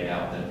clearly laid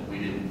out that we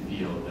didn't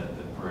feel that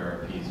the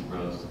Pereira piece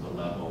rose to the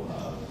level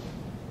of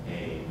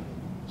a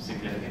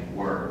significant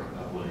work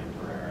of William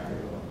Pereira.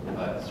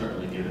 But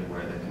certainly given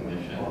where the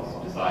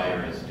Commission's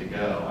desire is to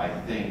go, I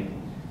think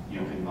you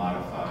can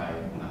modify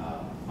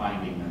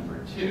finding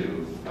number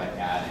 2 by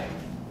adding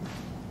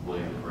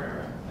William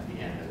Pereira at the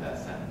end of that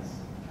sentence.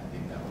 I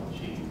think that will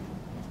achieve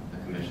the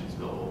Commission's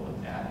goal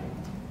of adding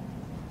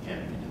him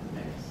into the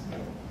mix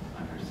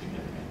under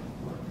significant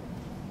work.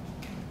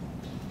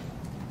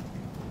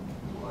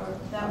 Or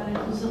that would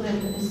include, so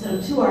then instead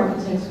of 2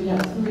 architects, we'd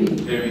have 3.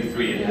 There'd be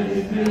 3 in There'd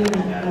be that, 3 in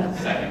that that.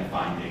 second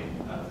finding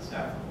of the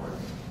staff report.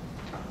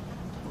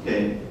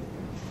 Okay.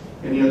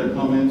 Any other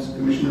comments,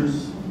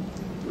 commissioners?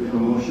 We have a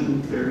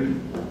motion, Barry?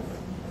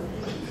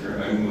 Sure,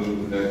 I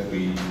move that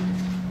we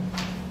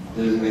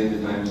designate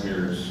the Times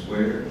Mirror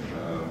Square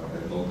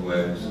at local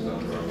addresses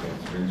on Broadway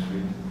and Spring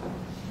Street.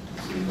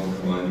 The City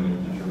Council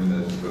monument determine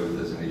that the proposed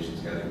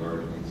designations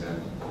categorically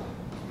exempt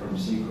from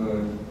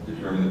CEQA,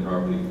 determine the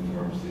property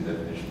conforms to the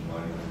definition of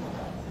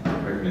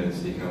monument. Recommend the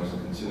City Council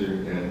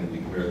consider and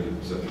declare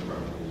the subject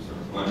property as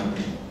a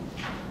monument.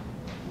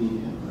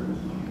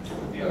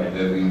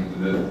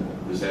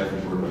 That the staff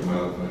report be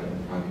filed by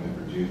finding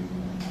number 2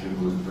 to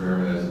include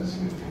Pereira as a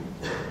significant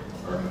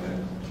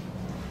architect.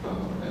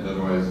 And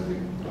otherwise, the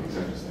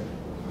executive staff.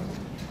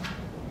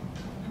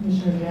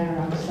 Commissioner Banner,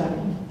 on the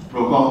second.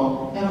 Roll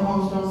call. And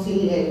on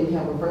CEA, we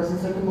have a first and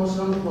second motion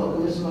on the floor.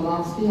 Commissioner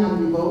Malomsky, how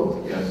do you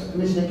vote? Yes.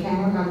 Commissioner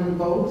Cameron, how do you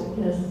vote?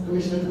 Yes.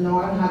 Commissioner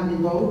Kennard, how do you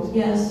vote?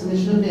 Yes.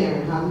 Commissioner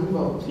Barron, how do you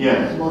vote?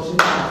 Yes. Motion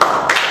passes.